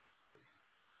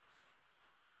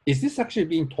 Is this actually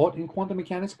being taught in quantum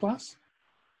mechanics class?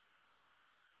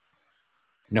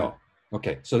 No.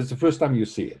 Okay, so it's the first time you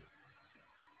see it.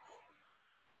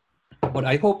 But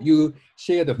I hope you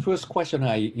share the first question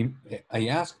I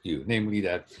asked you, namely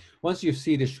that once you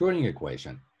see the Schrodinger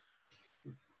equation,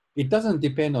 it doesn't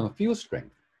depend on field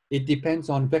strength. It depends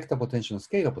on vector potential and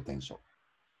scalar potential.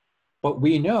 But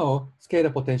we know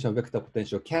scalar potential and vector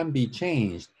potential can be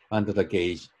changed under the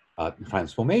gauge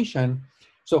transformation.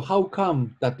 So how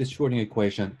come that this Schrodinger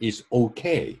equation is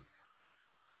okay?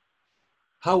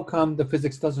 How come the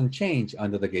physics doesn't change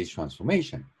under the gauge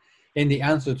transformation? And the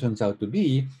answer turns out to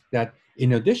be that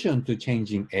in addition to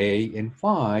changing A and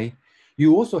phi,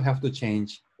 you also have to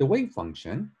change the wave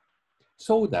function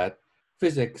so that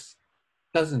physics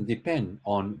doesn't depend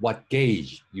on what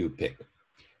gauge you pick.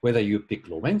 Whether you pick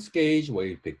Lorentz gauge, whether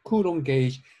you pick Coulomb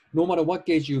gauge, no matter what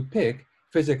gauge you pick,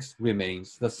 physics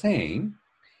remains the same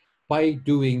by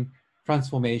doing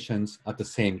transformations at the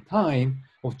same time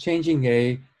of changing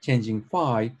A, changing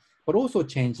phi, but also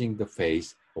changing the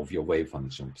phase of your wave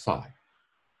function psi.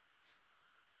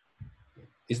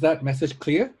 Is that message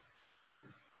clear?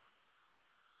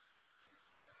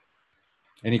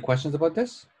 Any questions about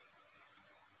this?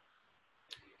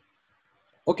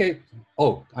 Okay.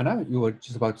 Oh, Anna, you were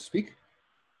just about to speak?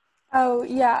 Oh,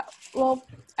 yeah. Well,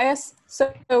 I guess,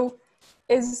 so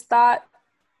is that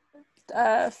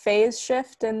phase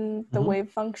shift in the wave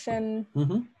function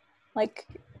like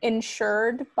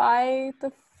ensured by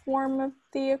the form of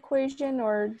the equation,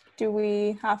 or do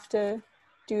we have to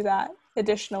do that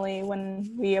additionally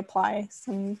when we apply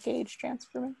some gauge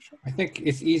transformation? I think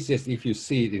it's easiest if you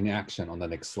see it in action on the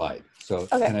next slide. So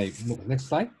okay. Can I move next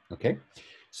slide? Okay.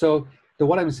 So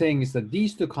what I'm saying is that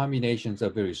these two combinations are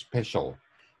very special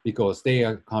because they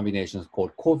are combinations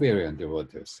called covariant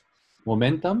derivatives.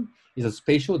 Momentum is a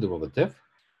spatial derivative,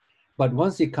 but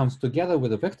once it comes together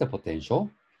with a vector potential,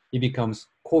 it becomes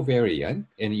covariant,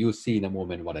 and you'll see in a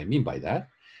moment what I mean by that.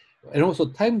 And also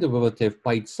time derivative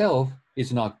by itself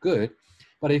is not good,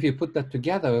 but if you put that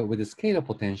together with the scalar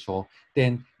potential,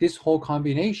 then this whole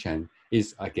combination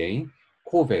is again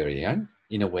covariant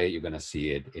in a way you're gonna see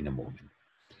it in a moment.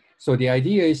 So the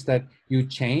idea is that you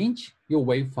change your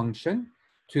wave function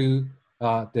to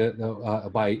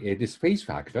this phase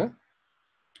factor,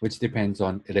 which depends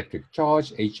on electric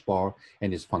charge, h bar,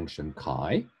 and its function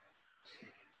chi,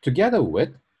 together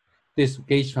with this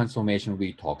gauge transformation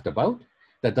we talked about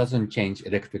that doesn't change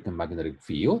electric and magnetic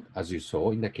field, as you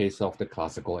saw in the case of the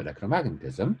classical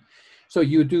electromagnetism. So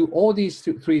you do all these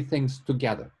three things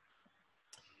together.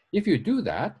 If you do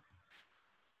that,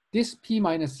 this P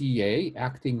minus EA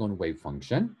acting on wave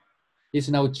function is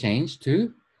now changed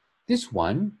to this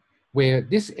one where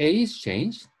this A is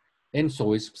changed and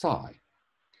so is psi.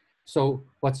 So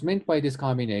what's meant by this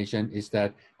combination is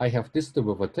that I have this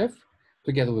derivative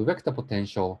together with vector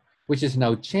potential, which is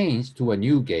now changed to a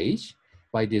new gauge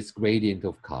by this gradient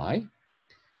of chi.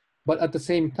 But at the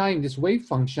same time, this wave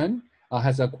function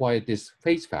has acquired this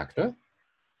phase factor.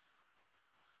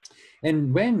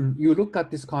 And when you look at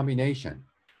this combination,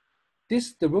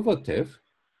 this derivative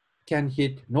can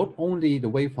hit not only the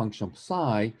wave function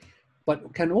psi,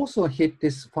 but can also hit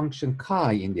this function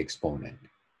chi in the exponent.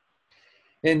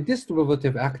 And this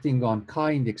derivative acting on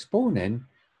chi in the exponent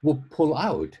will pull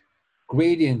out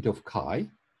gradient of chi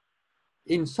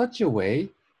in such a way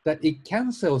that it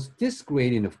cancels this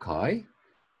gradient of chi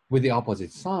with the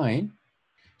opposite sign,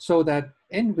 so that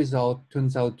end result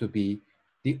turns out to be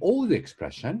the old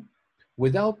expression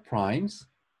without primes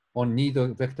on neither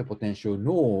vector potential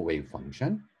nor wave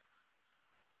function,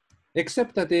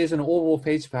 except that there is an overall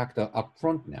phase factor up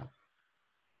front now.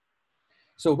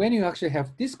 So when you actually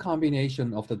have this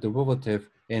combination of the derivative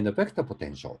and the vector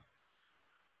potential,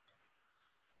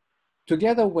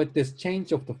 together with this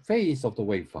change of the phase of the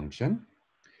wave function,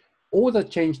 all the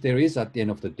change there is at the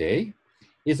end of the day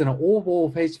is an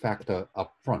overall phase factor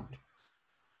up front.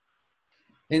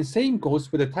 And same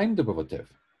goes with the time derivative.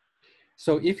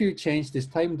 So if you change this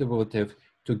time derivative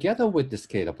together with the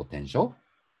scalar potential,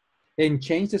 and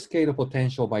change the scalar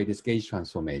potential by this gauge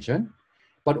transformation,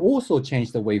 but also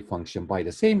change the wave function by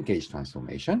the same gauge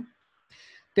transformation,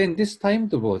 then this time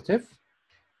derivative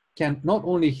can not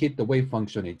only hit the wave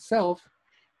function itself,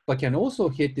 but can also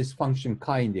hit this function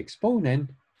chi in the exponent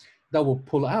that will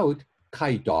pull out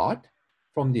chi dot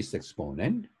from this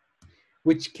exponent,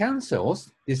 which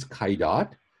cancels this chi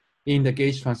dot in the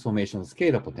gauge transformation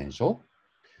scalar potential.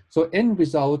 So end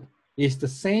result is the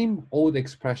same old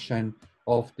expression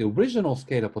of the original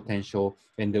scalar potential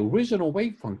and the original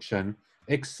wave function,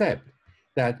 except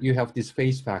that you have this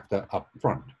phase factor up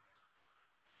front.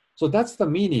 So that's the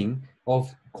meaning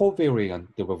of covariant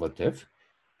derivative.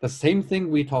 The same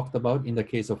thing we talked about in the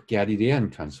case of Galilean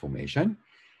transformation.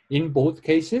 In both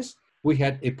cases, we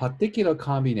had a particular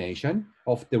combination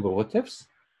of derivatives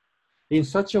in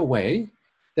such a way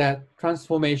that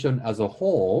transformation as a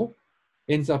whole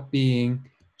ends up being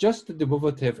just the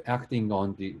derivative acting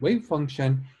on the wave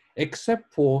function,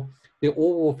 except for the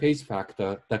overall phase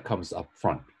factor that comes up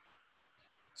front.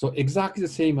 So exactly the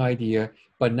same idea,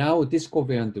 but now this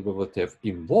covariant derivative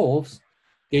involves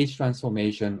gauge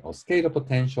transformation of scalar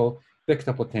potential,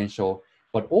 vector potential,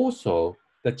 but also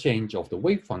the change of the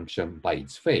wave function by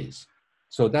its phase.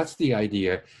 So that's the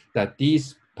idea, that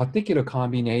these particular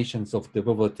combinations of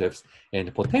derivatives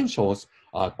and potentials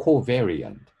are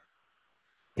covariant.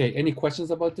 Okay, any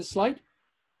questions about this slide?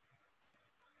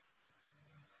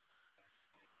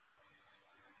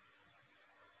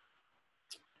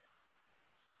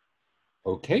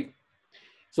 Okay,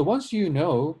 so once you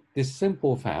know this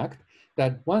simple fact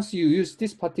that once you use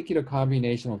this particular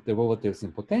combination of derivatives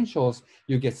and potentials,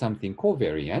 you get something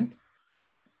covariant,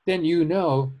 then you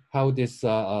know how this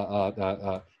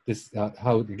how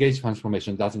the gauge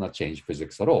transformation does not change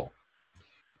physics at all.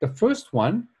 The first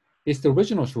one is the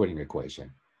original Schrödinger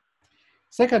equation.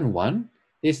 Second one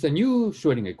is the new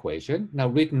Schrödinger equation, now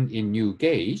written in new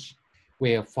gauge,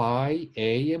 where phi,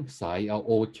 a, and psi are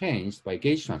all changed by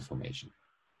gauge transformation.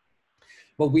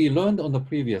 What we learned on the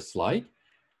previous slide,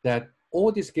 that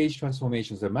all these gauge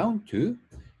transformations amount to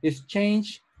is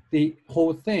change the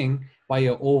whole thing by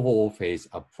an overall phase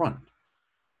up front.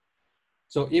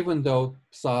 So even though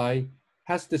psi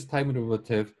has this time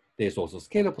derivative, there's also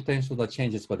scalar potential that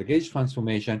changes by the gauge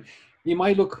transformation. It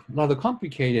might look rather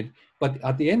complicated, but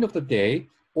at the end of the day,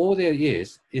 all there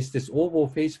is this overall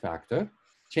phase factor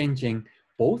changing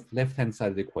both left-hand side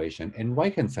of the equation and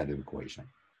right-hand side of the equation.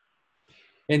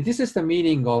 And this is the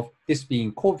meaning of this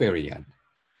being covariant.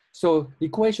 So the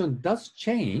equation does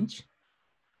change,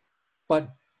 but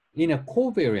in a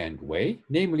covariant way,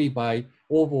 namely by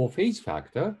overall phase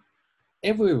factor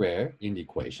everywhere in the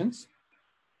equations.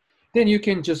 Then you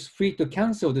can just free to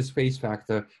cancel this phase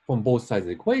factor from both sides of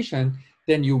the equation,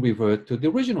 then you revert to the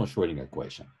original Schrödinger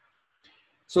equation.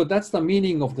 So that's the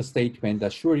meaning of the statement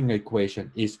that Schrödinger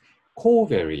equation is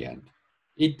covariant.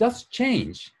 It does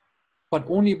change, but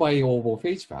only by overall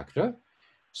phase factor.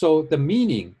 So the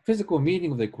meaning, physical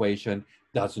meaning of the equation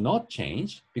does not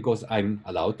change because I'm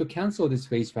allowed to cancel this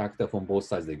phase factor from both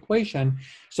sides of the equation.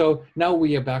 So now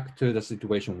we are back to the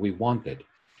situation we wanted.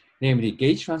 Namely,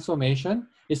 gauge transformation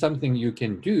is something you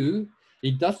can do.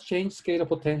 It does change scalar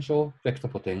potential, vector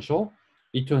potential.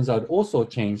 It turns out also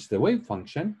change the wave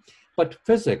function, but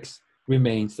physics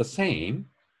remains the same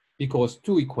because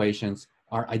two equations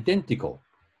are identical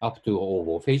up to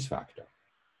overall phase factor.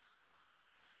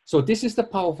 So this is the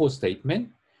powerful statement.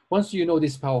 Once you know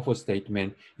this powerful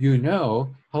statement, you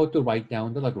know how to write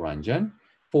down the Lagrangian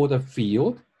for the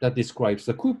field that describes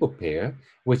the Cooper pair,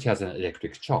 which has an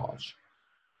electric charge.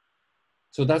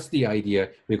 So that's the idea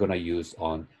we're going to use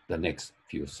on the next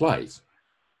few slides.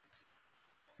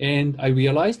 And I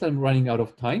realized I'm running out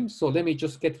of time, so let me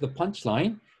just get to the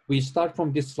punchline. We start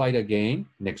from this slide again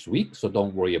next week, so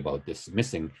don't worry about this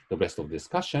missing the rest of the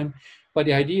discussion. But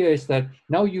the idea is that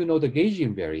now you know the gauge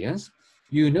invariance,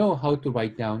 you know how to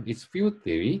write down its field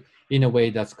theory in a way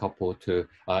that's coupled to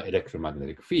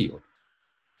electromagnetic field.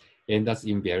 and that's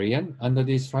invariant under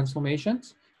these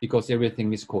transformations because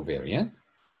everything is covariant.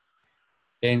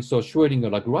 And so Schrodinger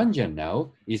Lagrangian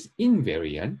now is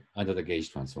invariant under the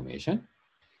gauge transformation.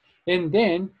 And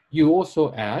then you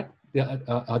also add,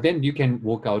 then you can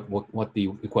work out what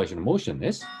the equation of motion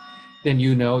is. Then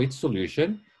you know its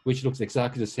solution, which looks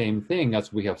exactly the same thing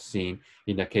as we have seen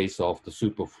in the case of the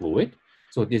superfluid.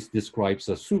 So this describes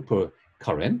a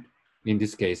supercurrent. In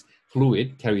this case,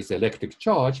 fluid carries electric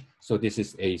charge. So this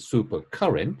is a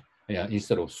supercurrent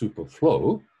instead of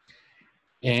superflow.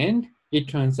 And it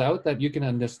turns out that you can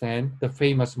understand the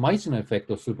famous Meissner effect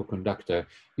of superconductor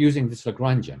using this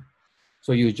Lagrangian.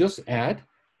 So you just add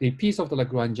the piece of the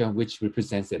Lagrangian which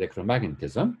represents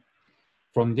electromagnetism.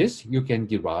 From this, you can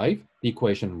derive the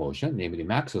equation of motion, namely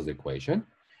Maxwell's equation.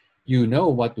 You know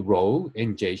what rho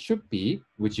and j should be,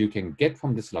 which you can get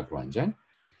from this Lagrangian.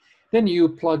 Then you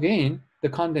plug in the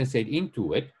condensate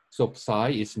into it, so psi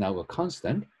is now a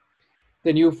constant.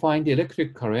 Then you find the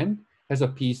electric current has a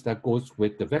piece that goes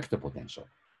with the vector potential.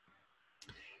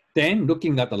 Then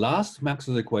looking at the last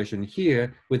Maxwell's equation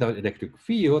here without electric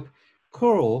field,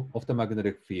 curl of the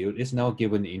magnetic field is now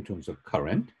given in terms of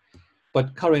current,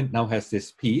 but current now has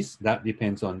this piece that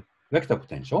depends on vector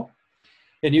potential.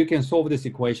 And you can solve this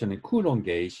equation in Coulomb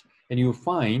gauge, and you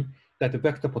find that the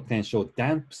vector potential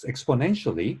damps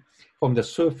exponentially from the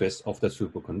surface of the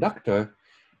superconductor,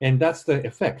 and that's the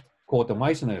effect called the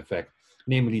Meissner effect,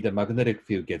 namely the magnetic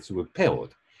field gets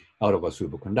repelled out of a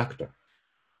superconductor.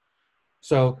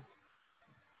 So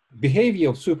behavior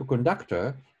of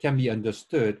superconductor can be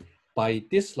understood by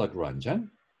this Lagrangian.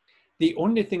 The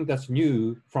only thing that's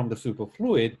new from the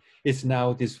superfluid is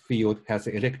now this field has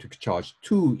an electric charge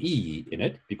 2e in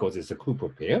it because it's a Cooper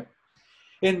pair.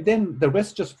 And then the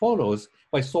rest just follows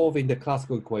by solving the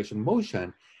classical equation of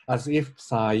motion as if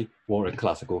psi were a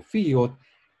classical field,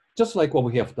 just like what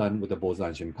we have done with the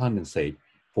Bose-Einstein condensate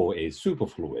for a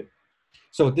superfluid.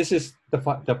 So this is the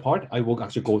part I will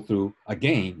actually go through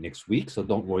again next week, so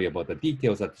don't worry about the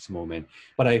details at this moment,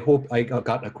 but I hope I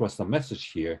got across the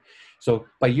message here. So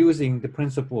by using the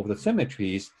principle of the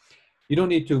symmetries, you don't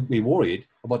need to be worried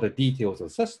about the details of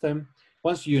the system.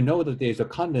 Once you know that there's a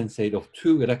condensate of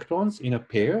 2 electrons in a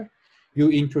pair, you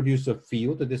introduce a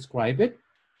field to describe it.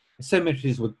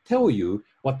 Symmetries would tell you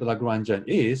what the Lagrangian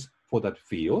is for that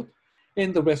field,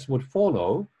 and the rest would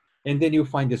follow, and then you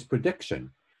find this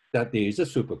prediction that there is a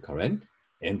supercurrent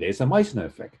and there's a Meissner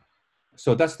effect.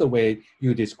 So that's the way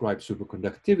you describe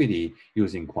superconductivity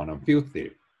using quantum field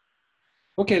theory.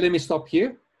 Okay, let me stop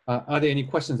here. Are there any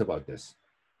questions about this?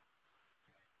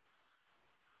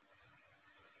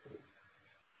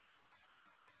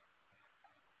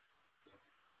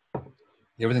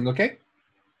 Everything okay?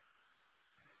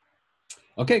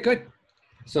 Okay, good.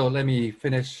 So let me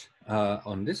finish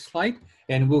on this slide,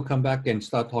 and we'll come back and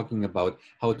start talking about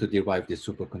how to derive the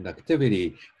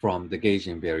superconductivity from the gauge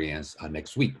invariance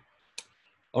next week.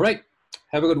 All right,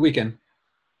 have a good weekend.